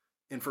of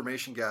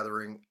information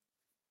gathering,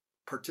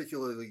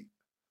 particularly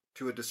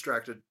to a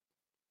distracted,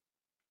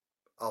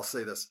 I'll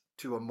say this,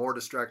 to a more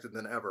distracted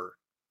than ever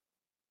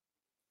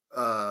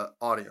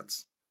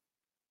audience.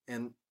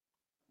 And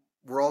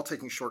we're all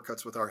taking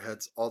shortcuts with our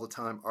heads all the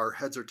time. Our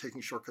heads are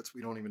taking shortcuts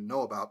we don't even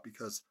know about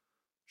because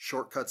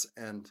shortcuts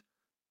and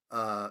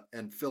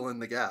fill in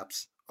the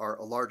gaps are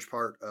a large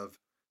part of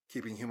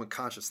keeping human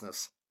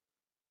consciousness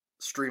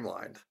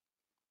streamlined.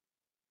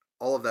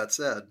 All of that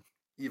said,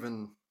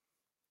 even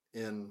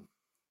in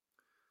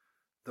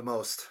the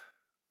most,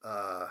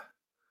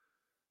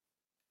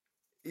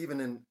 even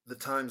in the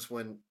times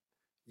when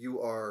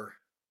you are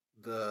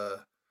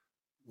the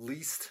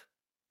least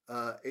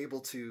able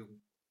to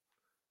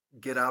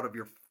get out of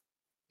your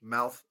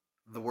mouth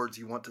the words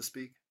you want to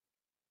speak.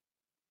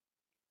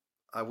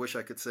 I wish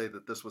I could say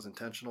that this was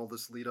intentional,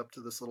 this lead up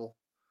to this little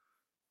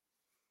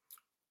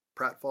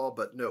pratfall,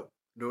 but no.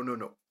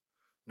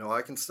 No,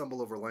 I can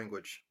stumble over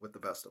language with the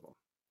best of them.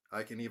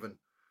 I can even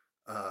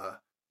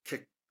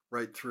kick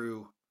right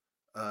through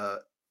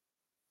the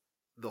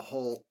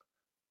whole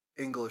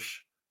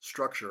English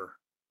structure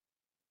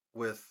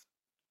with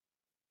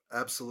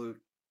absolute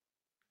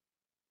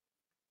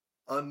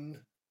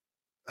unknowing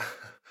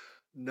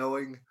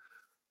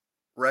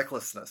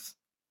recklessness.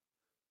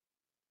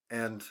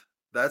 And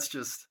that's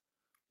just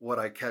what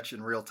I catch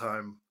in real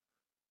time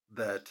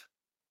that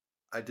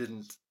I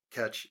didn't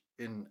catch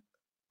in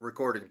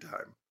recording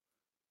time.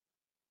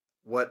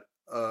 What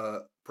a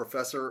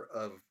professor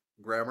of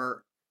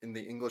grammar in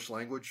the English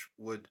language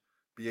would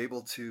be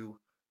able to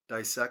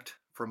dissect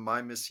from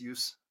my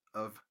misuse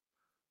of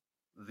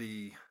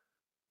the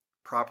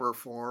proper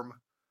form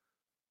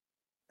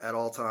at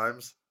all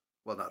times,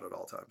 well, not at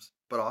all times,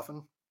 but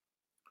often,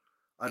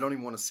 I don't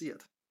even want to see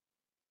it.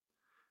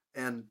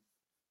 And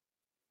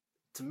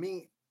to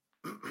me,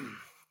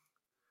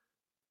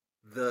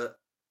 the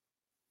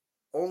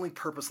only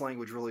purpose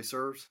language really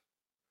serves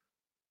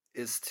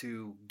is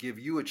to give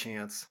you a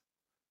chance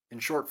in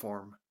short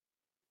form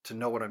to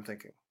know what I'm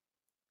thinking,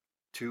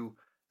 to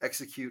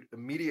execute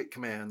immediate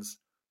commands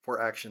for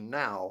action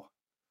now,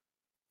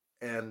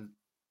 and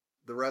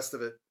the rest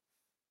of it,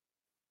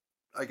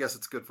 I guess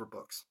it's good for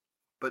books.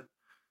 But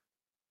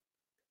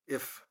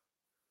if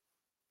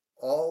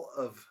all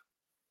of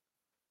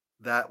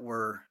that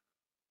were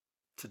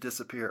to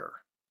disappear,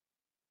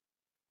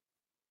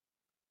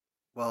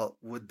 well,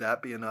 would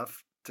that be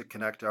enough to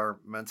connect our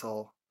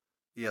mental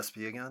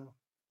ESP again?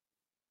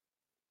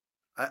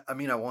 I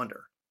mean, I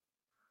wonder.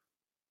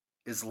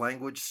 Is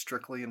language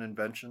strictly an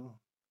invention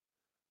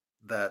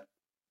that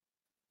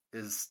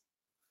is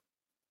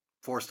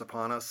forced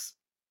upon us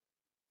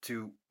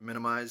to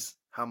minimize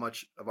how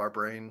much of our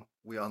brain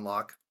we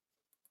unlock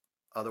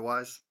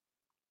otherwise?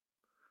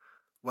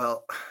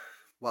 Well,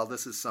 while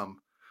this is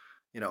some,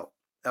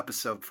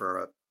 episode for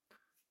a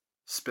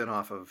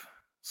spin-off of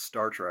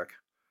Star Trek,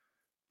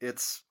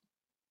 it's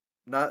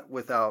not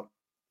without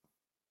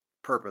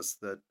purpose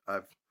that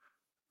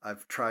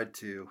I've tried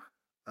to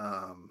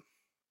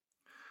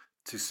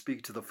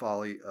speak to the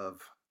folly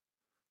of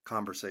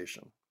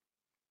conversation.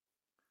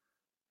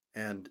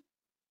 And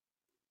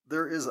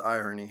there is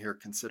irony here,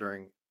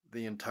 considering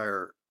the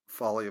entire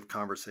folly of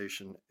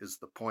conversation is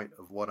the point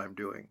of what I'm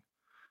doing.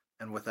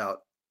 And without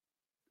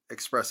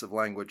expressive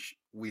language,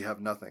 we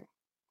have nothing.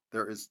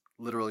 There is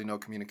literally no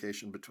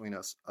communication between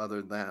us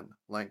other than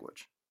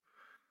language.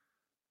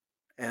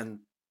 And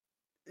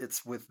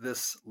it's with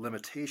this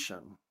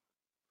limitation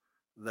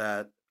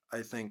that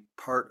I think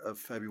part of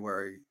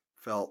February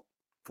felt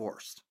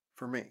forced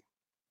for me.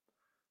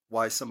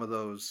 Why some of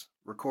those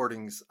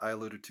recordings I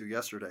alluded to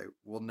yesterday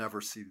will never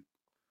see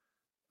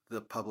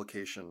the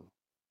publication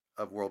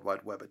of World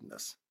Wide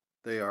Webedness.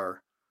 They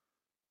are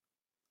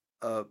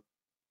a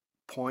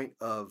point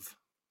of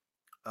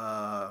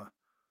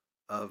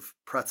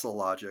pretzel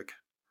logic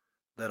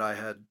that I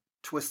had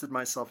twisted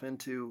myself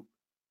into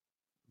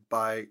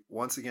by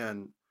once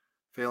again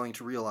failing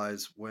to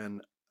realize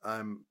when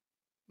I'm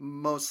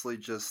mostly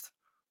just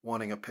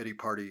wanting a pity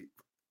party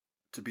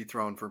to be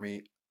thrown for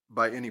me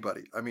by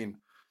anybody. I mean,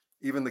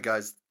 even the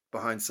guys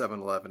behind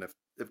 7-Eleven,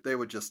 if they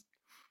would just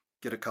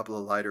get a couple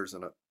of lighters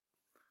and a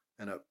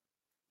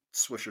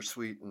Swisher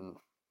Sweet, and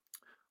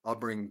I'll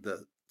bring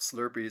the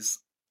Slurpees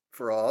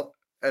for all,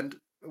 and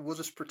we'll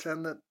just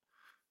pretend that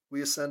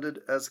we ascended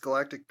as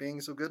galactic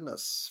beings of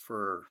goodness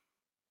for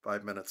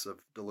 5 minutes of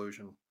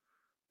delusion.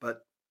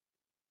 But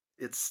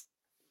it's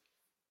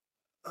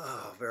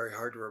Oh, very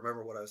hard to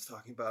remember what I was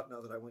talking about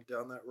now that I went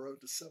down that road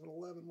to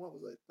 7-Eleven. What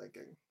was I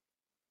thinking?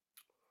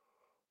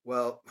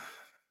 Well,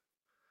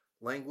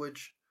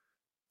 language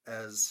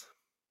as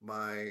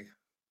my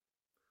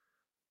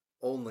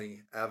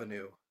only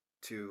avenue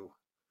to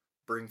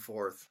bring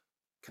forth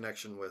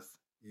connection with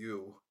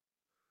you,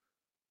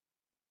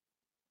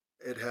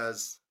 it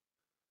has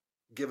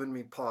given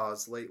me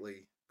pause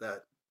lately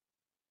that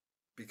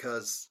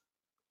because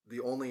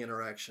the only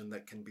interaction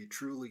that can be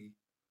truly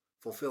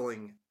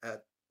fulfilling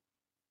at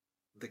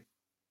the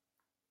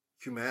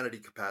humanity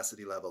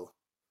capacity level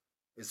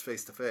is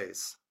face to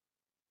face.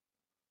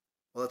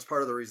 Well, that's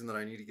part of the reason that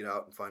I need to get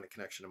out and find a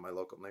connection in my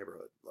local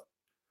neighborhood.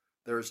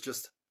 There's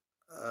just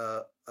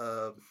uh,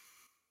 uh,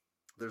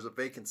 there's a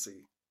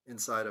vacancy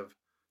inside of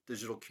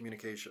digital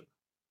communication.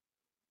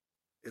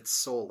 It's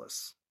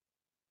soulless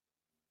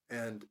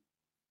and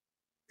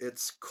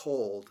it's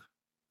cold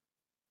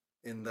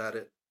in that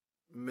it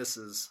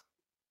misses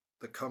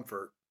the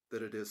comfort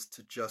that it is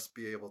to just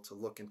be able to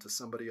look into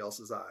somebody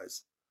else's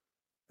eyes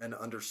and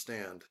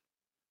understand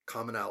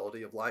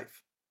commonality of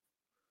life.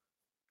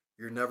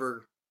 You're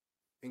never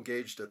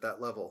engaged at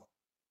that level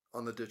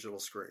on the digital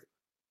screen.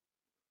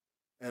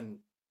 And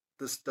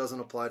this doesn't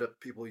apply to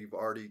people you've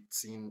already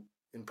seen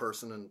in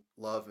person and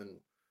love and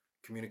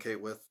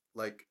communicate with,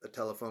 like a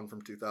telephone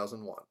from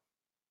 2001,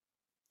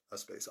 A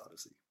Space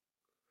Odyssey,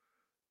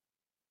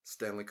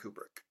 Stanley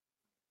Kubrick.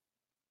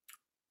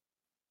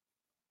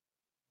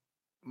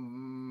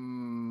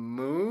 Moon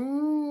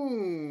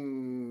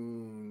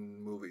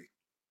movie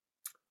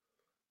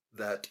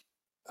that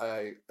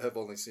I have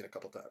only seen a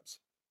couple times.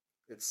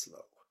 It's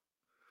slow,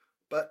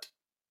 but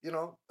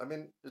I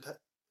mean, it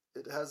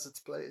has its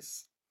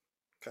place.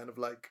 Kind of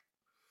like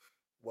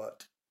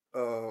what?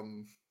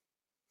 Um,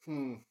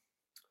 hmm.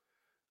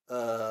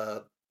 Uh,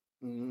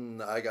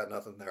 I got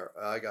nothing there.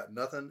 I got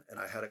nothing, and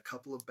I had a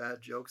couple of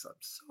bad jokes. I'm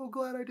so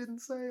glad I didn't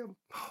say them.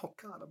 Oh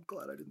God, I'm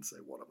glad I didn't say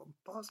one of them.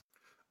 Pause.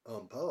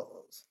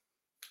 Pause.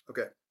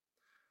 Okay,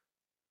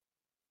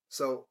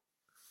 so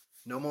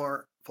no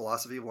more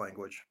philosophy of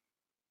language.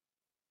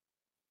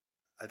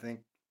 I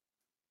think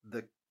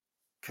the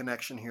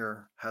connection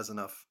here has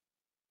enough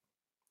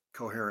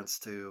coherence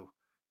to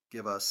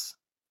give us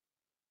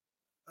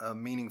a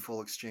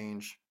meaningful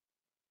exchange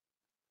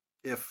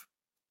if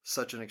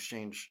such an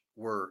exchange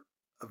were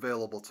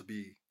available to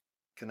be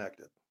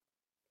connected,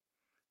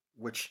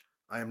 which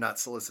I am not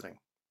soliciting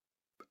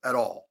at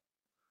all.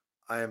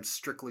 I am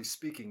strictly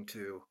speaking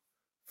to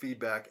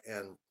feedback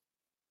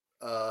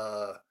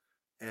uh,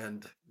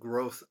 and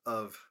growth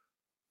of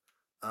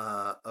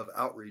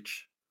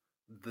outreach.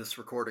 This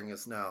recording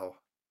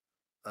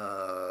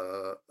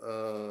uh,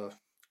 uh,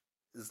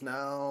 is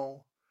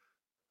now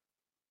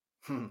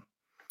hmm,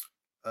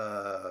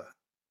 uh,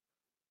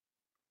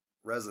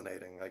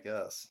 resonating, I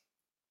guess.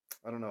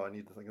 I don't know. I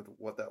need to think of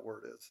what that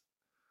word is.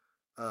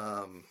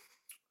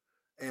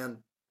 And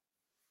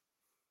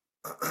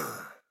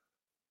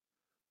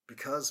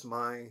because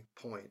my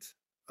point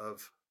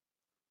of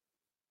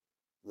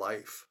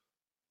life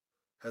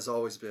has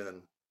always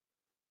been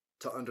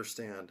to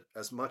understand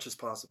as much as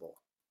possible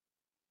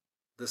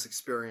this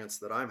experience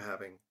that I'm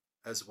having,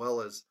 as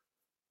well as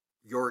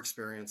your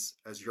experience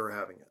as you're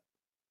having it.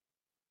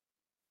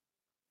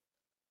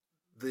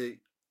 The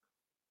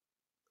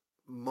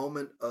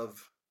moment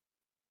of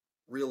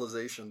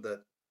realization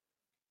that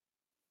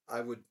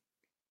I would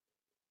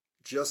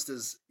just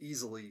as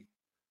easily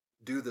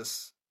do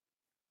this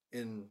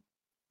in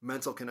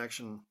mental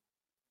connection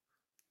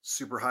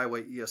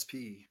superhighway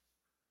ESP,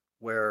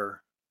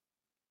 where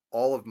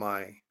all of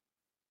my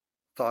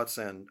thoughts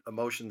and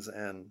emotions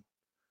and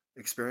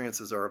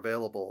experiences are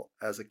available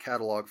as a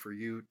catalog for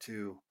you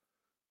to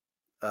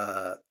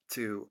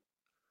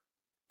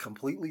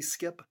completely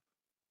skip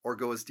or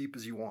go as deep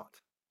as you want.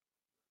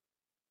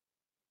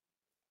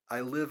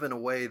 I live in a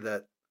way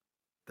that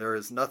there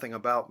is nothing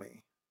about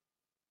me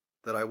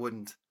that I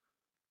wouldn't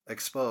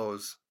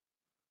expose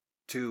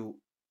to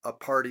a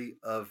party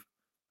of,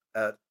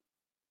 at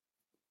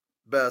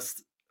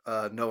best,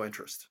 no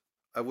interest.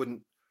 I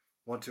wouldn't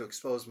want to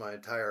expose my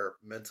entire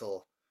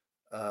mental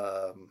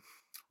um,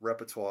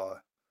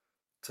 repertoire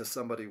to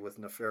somebody with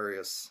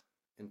nefarious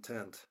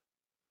intent.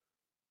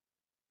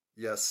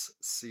 Yes,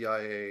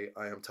 CIA,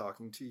 I am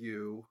talking to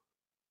you.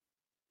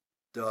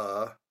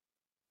 Duh.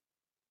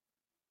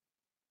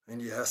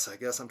 And yes, I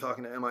guess I'm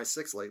talking to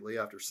MI6 lately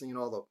after seeing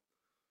all the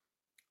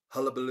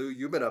hullabaloo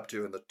you've been up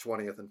to in the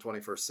 20th and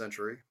 21st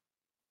century.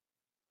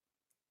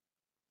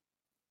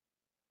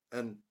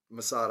 And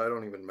Mossad, I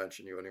don't even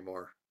mention you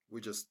anymore.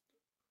 We just,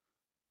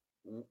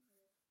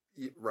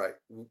 right,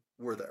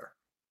 we're there.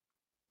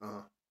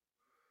 Uh,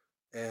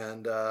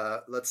 and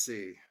let's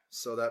see.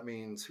 So that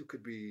means who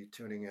could be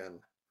tuning in?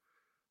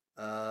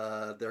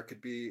 There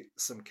could be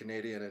some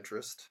Canadian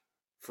interest,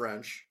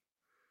 French.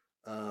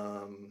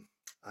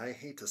 I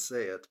hate to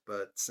say it,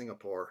 but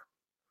Singapore.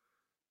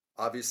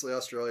 Obviously,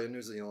 Australia,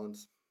 New Zealand.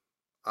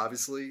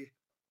 Obviously,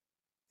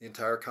 the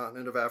entire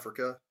continent of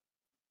Africa,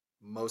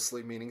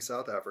 mostly meaning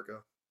South Africa.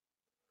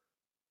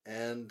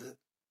 And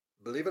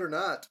believe it or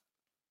not,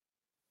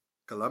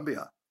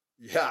 Colombia.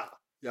 Yeah,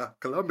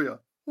 Colombia.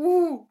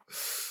 Woo!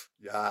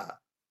 Yeah.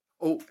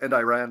 Oh, and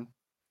Iran.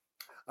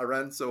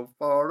 Iran so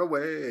far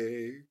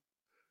away.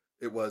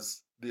 It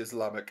was the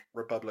Islamic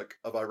Republic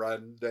of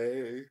Iran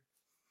Day.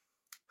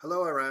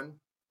 Hello, Iran.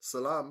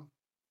 Salam.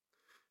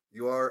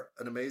 You are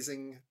an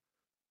amazing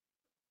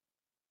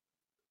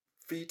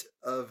feat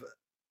of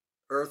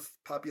Earth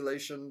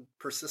population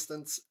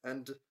persistence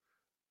and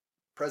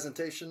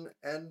presentation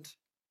and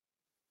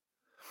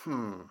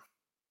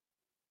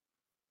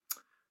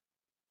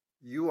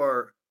you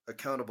are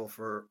accountable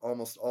for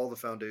almost all the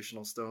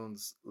foundational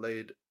stones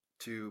laid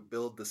to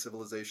build the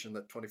civilization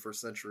that 21st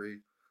century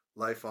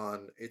life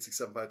on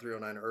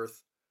 8675309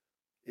 Earth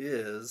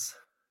is.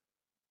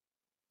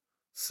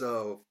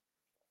 So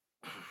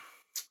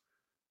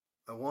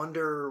I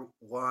wonder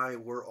why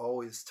we're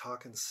always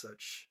talking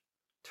such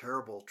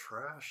terrible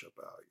trash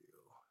about you.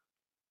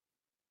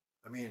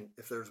 I mean,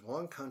 if there's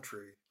one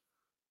country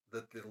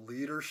that the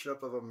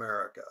leadership of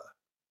America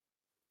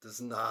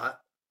does not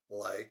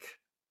like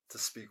to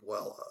speak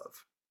well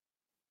of,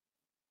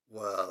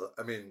 well,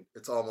 I mean,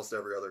 it's almost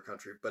every other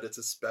country, but it's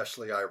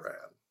especially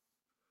Iran.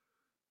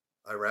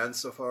 Iran's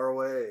so far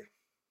away.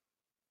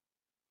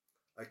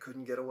 I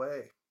couldn't get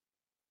away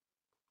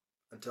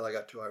until I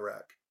got to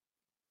Iraq.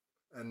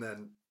 And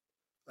then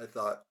I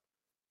thought,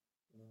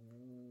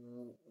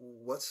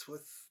 what's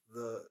with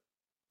the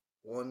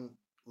one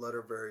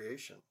letter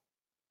variation?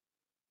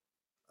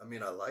 I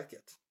mean, I like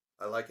it.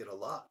 I like it a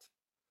lot.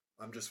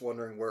 I'm just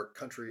wondering where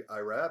country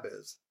Irab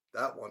is.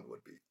 That one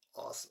would be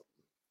awesome.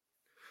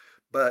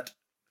 But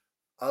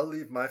I'll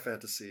leave my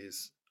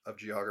fantasies of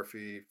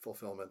geography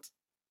fulfillment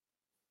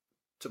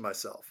to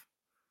myself.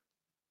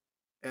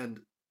 And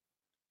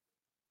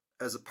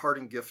as a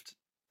parting gift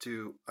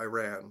to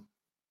Iran,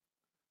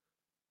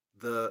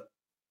 the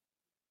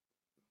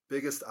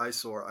biggest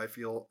eyesore I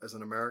feel as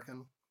an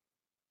American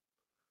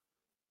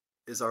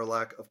is our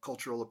lack of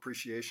cultural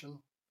appreciation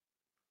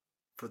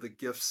for the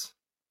gifts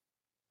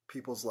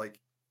peoples like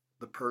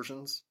the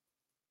Persians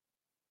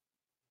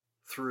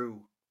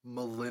through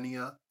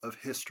millennia of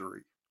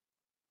history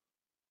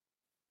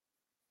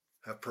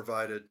have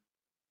provided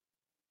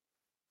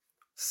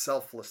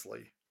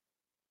selflessly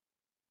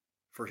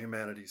for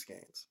humanity's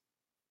gains.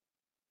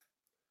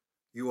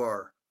 You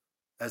are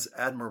as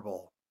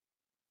admirable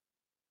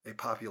a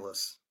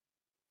populace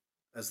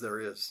as there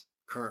is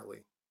currently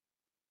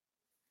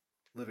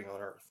living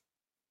on Earth.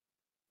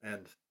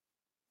 And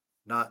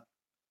not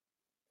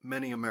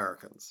many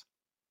Americans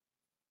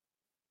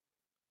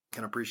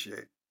can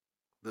appreciate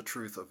the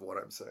truth of what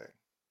I'm saying.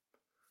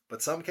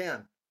 But some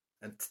can.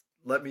 And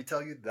let me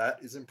tell you, that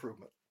is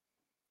improvement.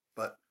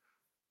 But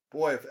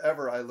boy, if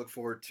ever I look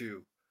forward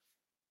to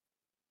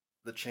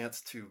the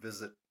chance to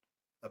visit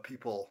a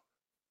people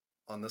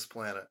on this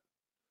planet,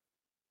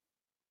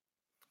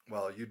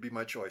 well, you'd be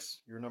my choice.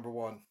 You're number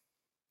one.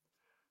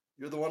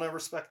 You're the one I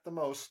respect the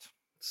most.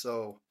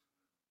 So,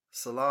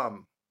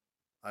 salam,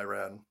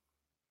 Iran.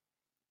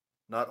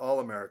 Not all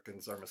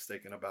Americans are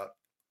mistaken about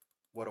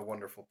what a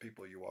wonderful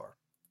people you are.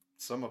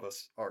 Some of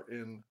us are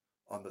in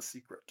on the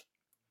secret,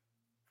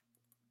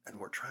 and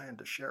we're trying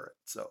to share it.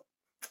 So,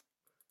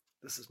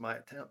 this is my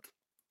attempt.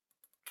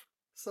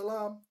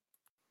 Salam.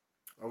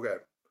 Okay,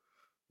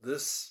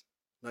 this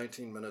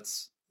 19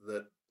 minutes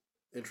that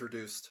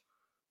introduced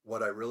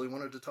what I really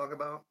wanted to talk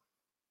about,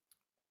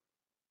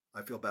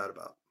 I feel bad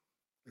about,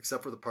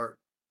 except for the part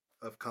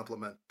of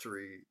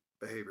complimentary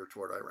behavior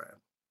toward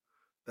Iran.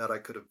 That I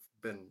could have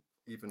been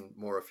even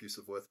more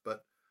effusive with,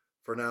 but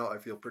for now, I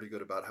feel pretty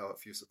good about how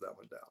effusive that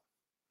went down.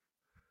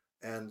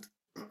 And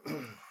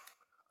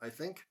I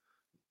think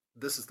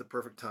this is the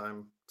perfect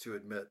time to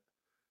admit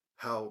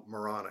how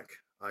moronic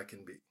I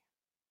can be.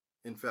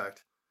 In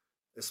fact,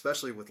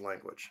 especially with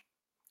language.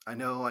 I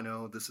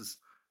know, this is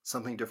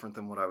something different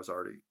than what I was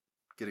already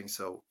getting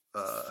so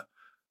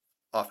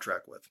off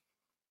track with.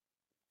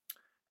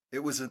 It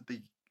was at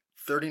the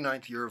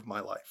 39th year of my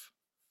life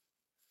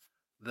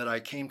that I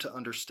came to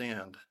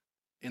understand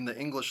in the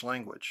English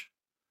language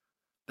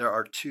there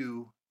are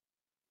two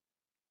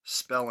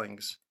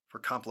spellings for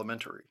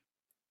complimentary.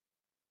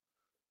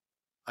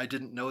 I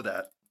didn't know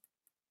that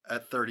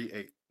at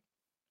 38.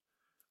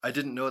 I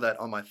didn't know that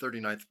on my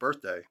 39th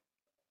birthday.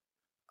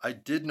 I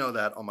did know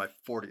that on my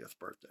 40th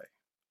birthday.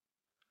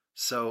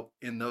 So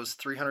in those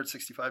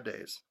 365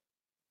 days,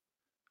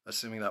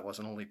 assuming that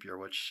wasn't a leap year,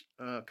 which,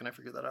 can I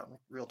figure that out in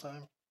real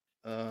time?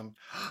 No,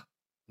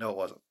 it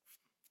wasn't.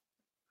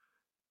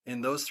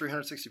 In those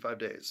 365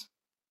 days,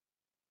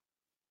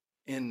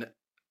 in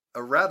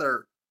a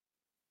rather,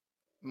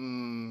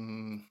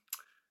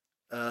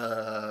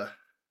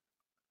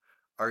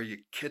 are you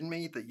kidding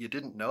me that you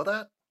didn't know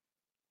that?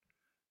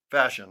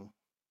 Fashion,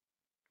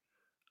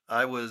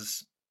 I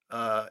was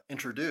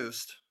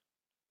introduced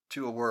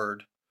to a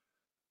word,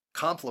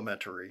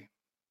 complementary,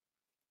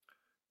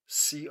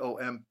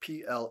 COMPLEM,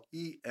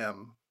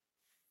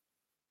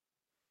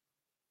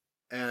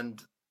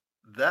 and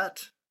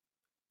that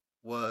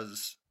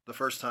was the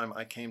first time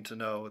I came to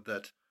know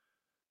that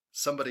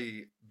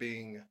somebody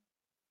being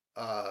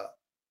uh,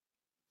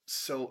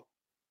 so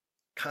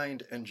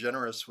kind and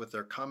generous with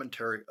their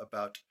commentary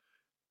about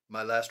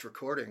my last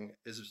recording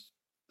is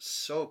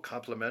so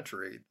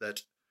complimentary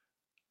that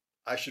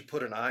I should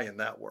put an I in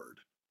that word.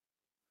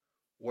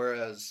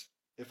 Whereas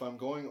if I'm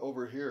going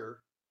over here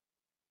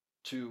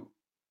to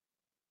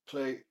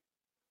play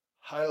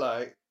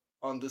highlight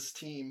on this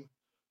team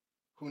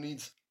who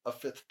needs a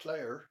fifth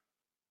player,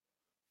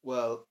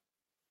 well,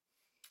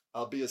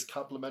 I'll be as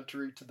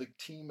complimentary to the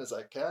team as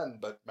I can,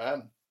 but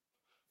man,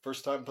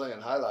 first time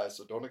playing highlight,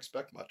 so don't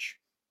expect much.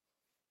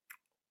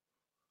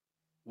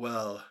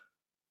 Well,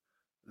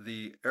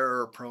 the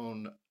error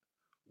prone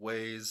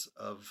ways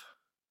of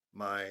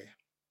my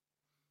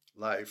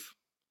life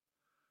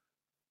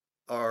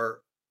are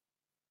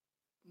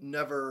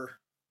never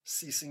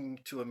ceasing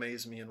to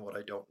amaze me in what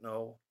I don't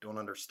know, don't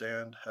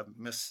understand, have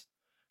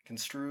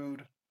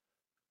misconstrued,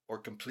 or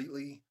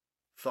completely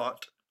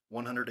thought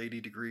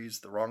 180 degrees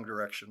the wrong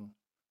direction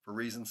for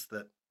reasons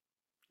that,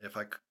 if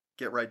I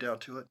get right down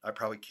to it, I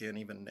probably can't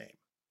even name.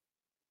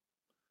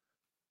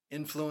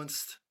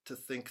 Influenced to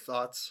think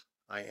thoughts,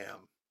 I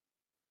am.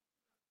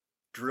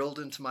 Drilled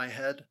into my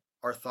head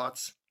are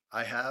thoughts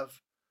I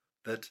have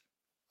that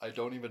I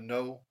don't even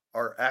know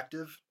are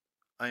active,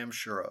 I am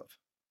sure of.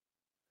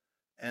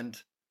 And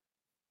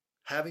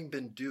having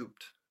been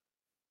duped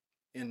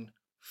in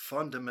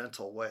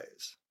fundamental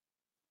ways,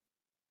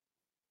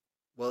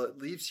 well, it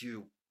leaves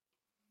you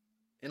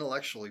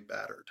intellectually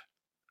battered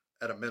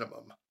at a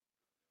minimum.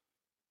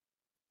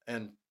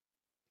 And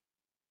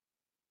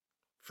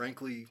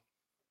frankly,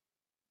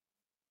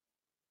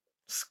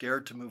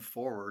 scared to move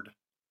forward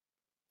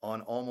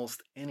on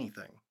almost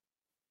anything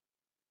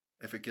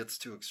if it gets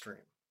too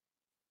extreme.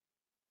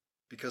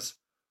 Because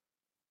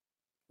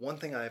one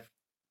thing I've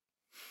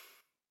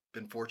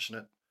been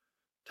fortunate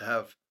to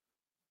have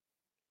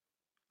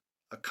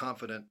a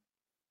confident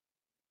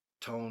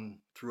tone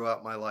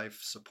throughout my life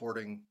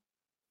supporting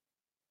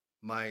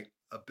my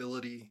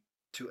ability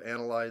to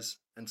analyze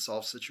and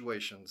solve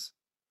situations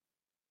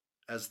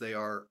as they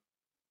are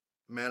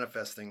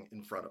manifesting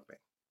in front of me.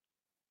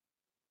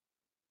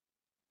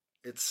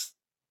 It's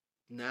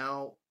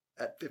now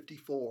at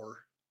 54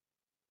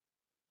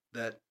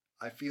 that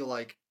I feel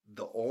like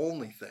the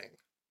only thing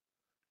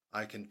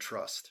I can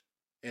trust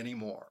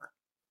anymore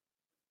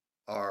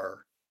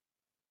are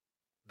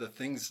the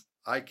things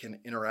I can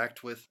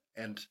interact with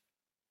and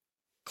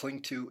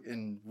cling to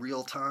in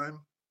real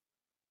time.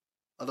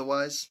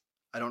 Otherwise,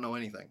 I don't know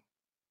anything.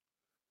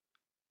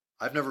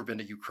 I've never been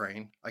to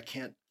Ukraine. I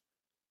can't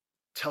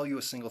tell you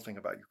a single thing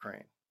about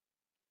Ukraine,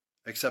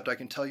 except I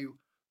can tell you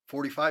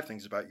 45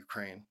 things about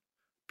Ukraine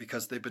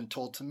because they've been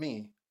told to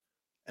me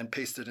and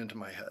pasted into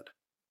my head.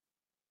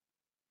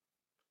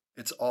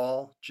 It's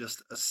all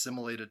just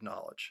assimilated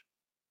knowledge,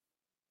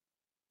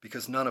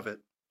 because none of it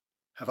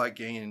have I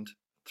gained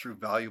through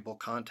valuable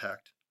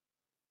contact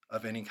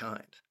of any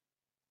kind.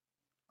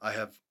 I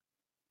have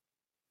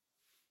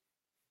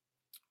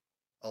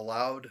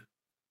allowed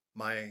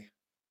my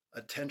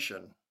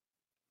attention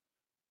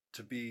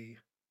to be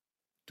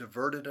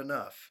diverted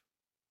enough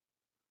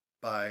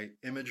by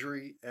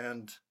imagery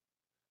and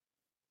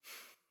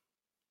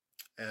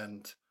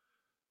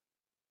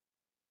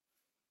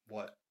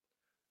what?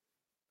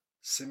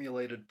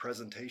 Simulated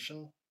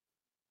presentation,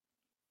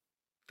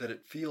 that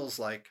it feels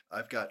like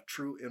I've got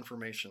true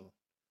information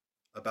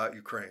about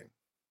Ukraine.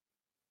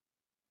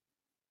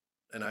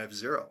 And I have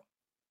zero.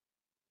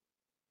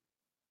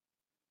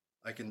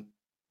 I can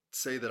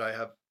say that I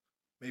have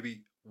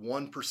maybe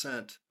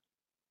 1%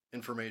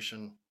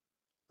 information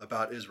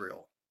about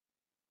Israel.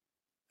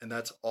 And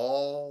that's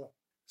all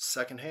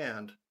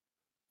secondhand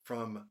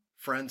from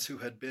friends who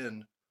had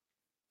been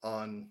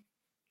on,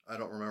 I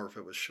don't remember if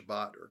it was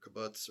Shabbat or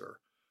kibbutz or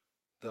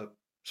the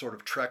sort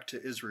of trek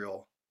to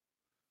Israel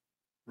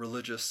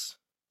religious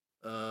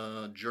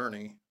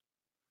journey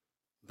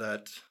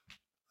that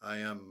I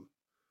am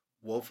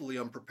woefully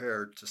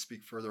unprepared to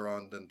speak further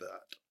on than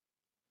that.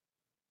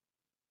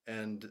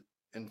 And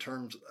in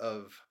terms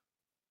of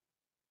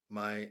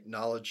my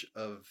knowledge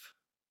of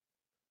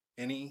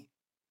any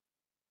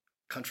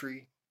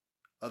country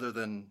other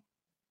than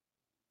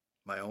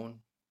my own,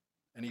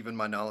 and even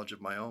my knowledge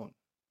of my own,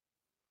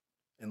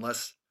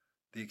 unless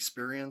the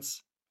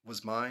experience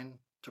was mine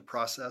to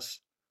process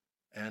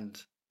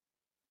and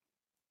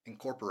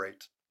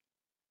incorporate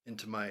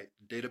into my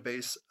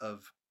database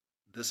of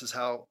this is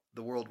how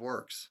the world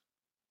works,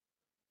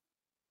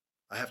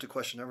 I have to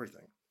question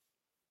everything.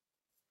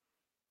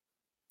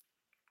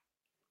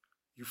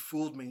 You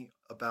fooled me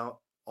about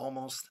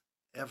almost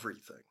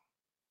everything.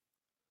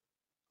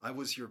 I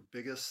was your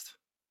biggest.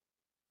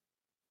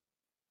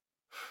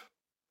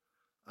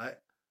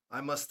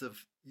 I must have.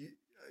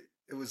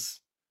 It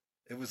was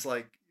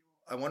like,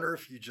 I wonder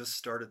if you just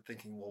started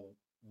thinking, well,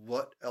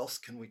 what else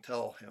can we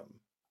tell him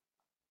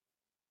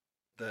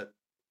that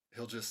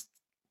he'll just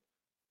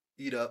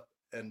eat up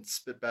and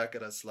spit back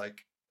at us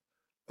like,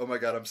 oh my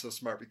God, I'm so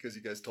smart because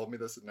you guys told me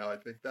this and now I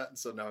think that. And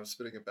so now I'm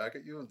spitting it back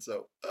at you. And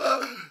so,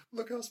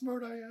 look how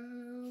smart I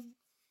am.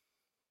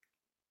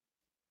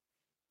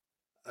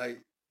 I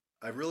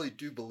I really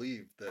do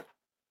believe that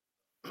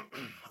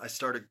I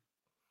started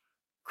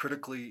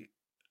critically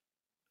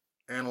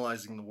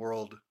analyzing the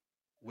world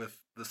with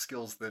the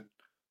skills that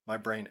my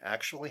brain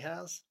actually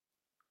has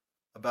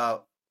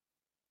about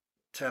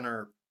 10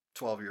 or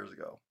 12 years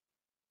ago.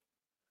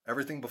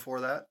 Everything before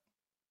that,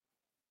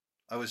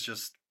 I was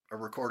just a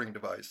recording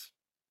device,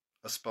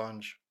 a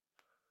sponge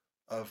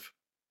of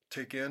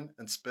take in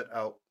and spit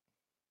out.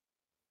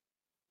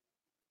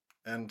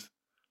 And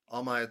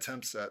all my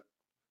attempts at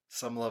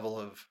some level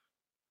of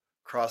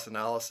cross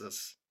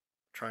analysis,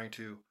 trying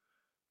to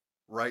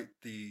right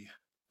the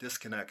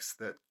disconnects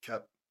that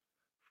kept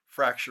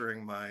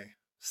fracturing my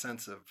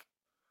sense of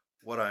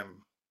what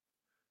I'm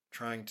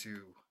trying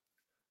to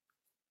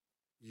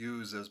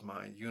use as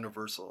my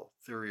universal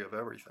theory of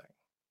everything.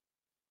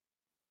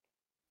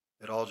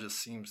 It all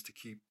just seems to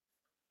keep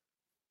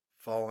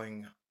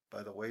falling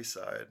by the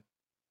wayside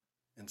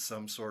in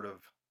some sort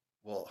of,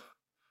 well,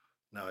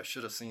 now I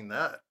should have seen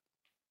that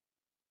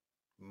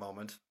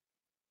moment,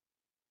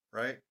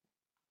 right?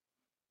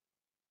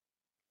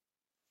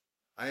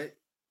 I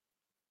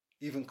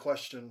even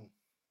question,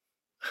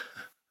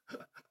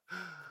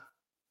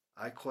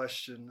 I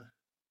question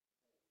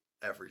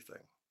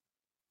everything.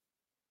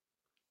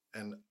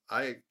 And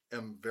I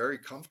am very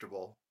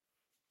comfortable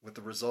with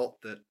the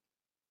result that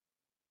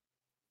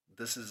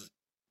this is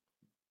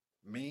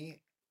me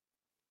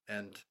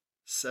and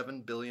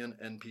 7 billion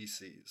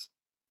NPCs.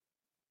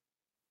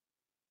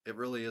 It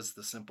really is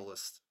the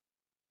simplest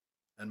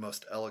and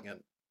most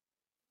elegant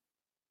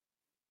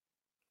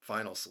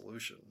final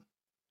solution.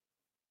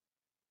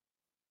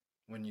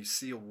 When you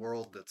see a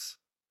world that's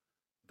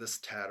this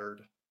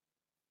tattered,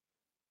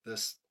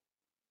 this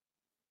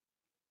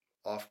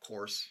off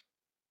course,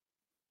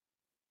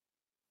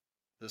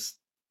 this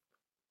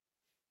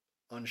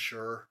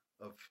unsure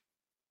of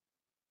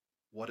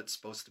what it's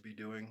supposed to be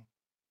doing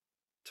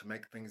to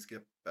make things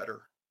get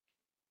better,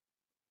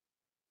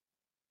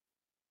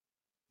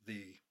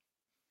 the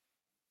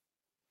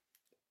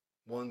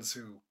ones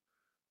who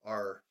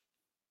are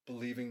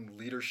believing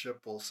leadership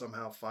will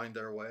somehow find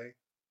their way,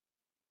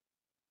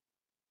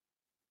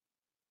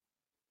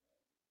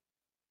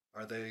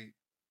 are they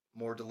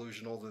more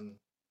delusional than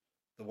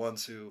the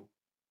ones who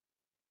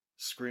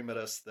scream at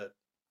us that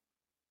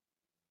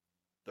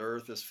the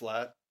earth is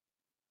flat,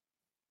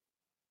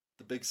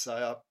 the big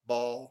psyop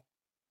ball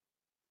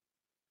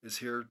is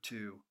here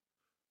to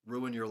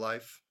ruin your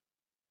life,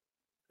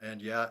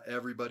 and yeah,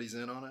 everybody's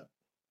in on it?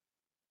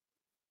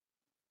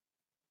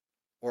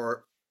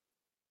 Or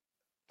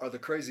are the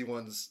crazy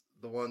ones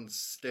the ones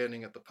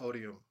standing at the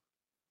podium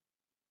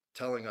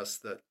telling us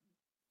that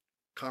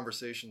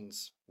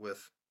conversations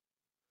with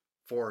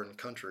foreign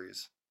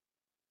countries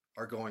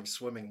are going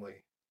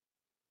swimmingly,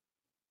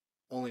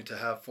 only to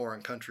have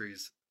foreign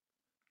countries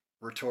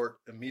retort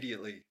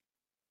immediately,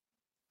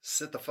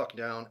 sit the fuck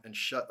down and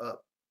shut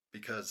up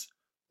because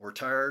we're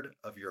tired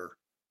of your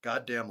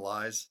goddamn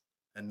lies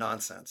and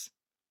nonsense.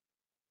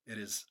 It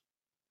is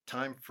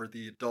time for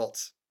the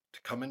adults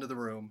to come into the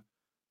room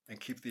and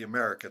keep the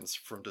Americans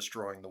from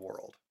destroying the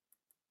world.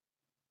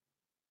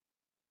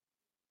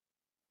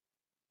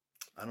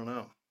 I don't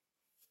know.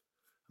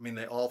 I mean,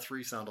 they all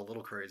three sound a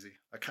little crazy.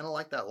 I kind of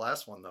like that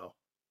last one, though.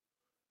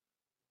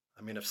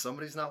 I mean, if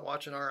somebody's not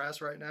watching our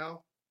ass right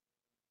now,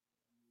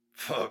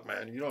 fuck,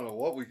 man, you don't know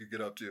what we could get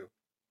up to.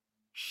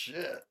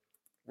 Shit.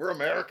 We're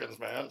Americans,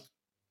 man.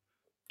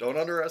 Don't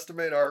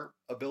underestimate our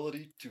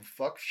ability to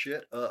fuck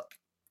shit up.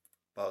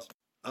 Pause.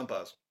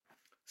 Unpause.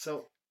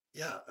 So,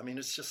 yeah, I mean,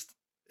 it's just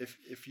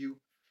if you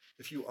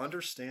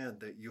understand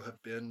that you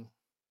have been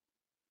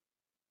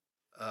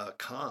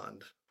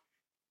conned,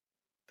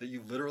 that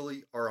you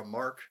literally are a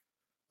mark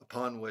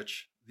upon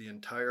which the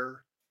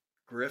entire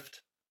grift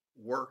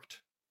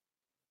worked,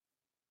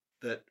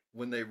 that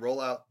when they roll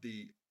out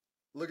the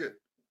look at,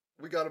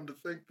 we got them to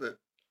think that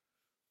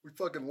we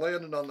fucking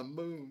landed on the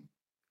moon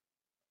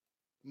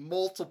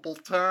multiple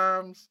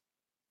times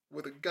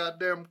with a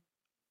goddamn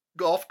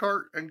golf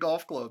cart and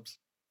golf clubs.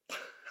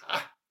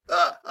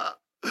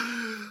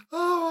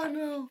 Oh, I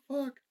know,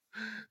 fuck.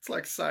 It's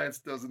like science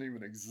doesn't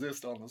even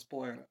exist on this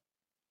planet.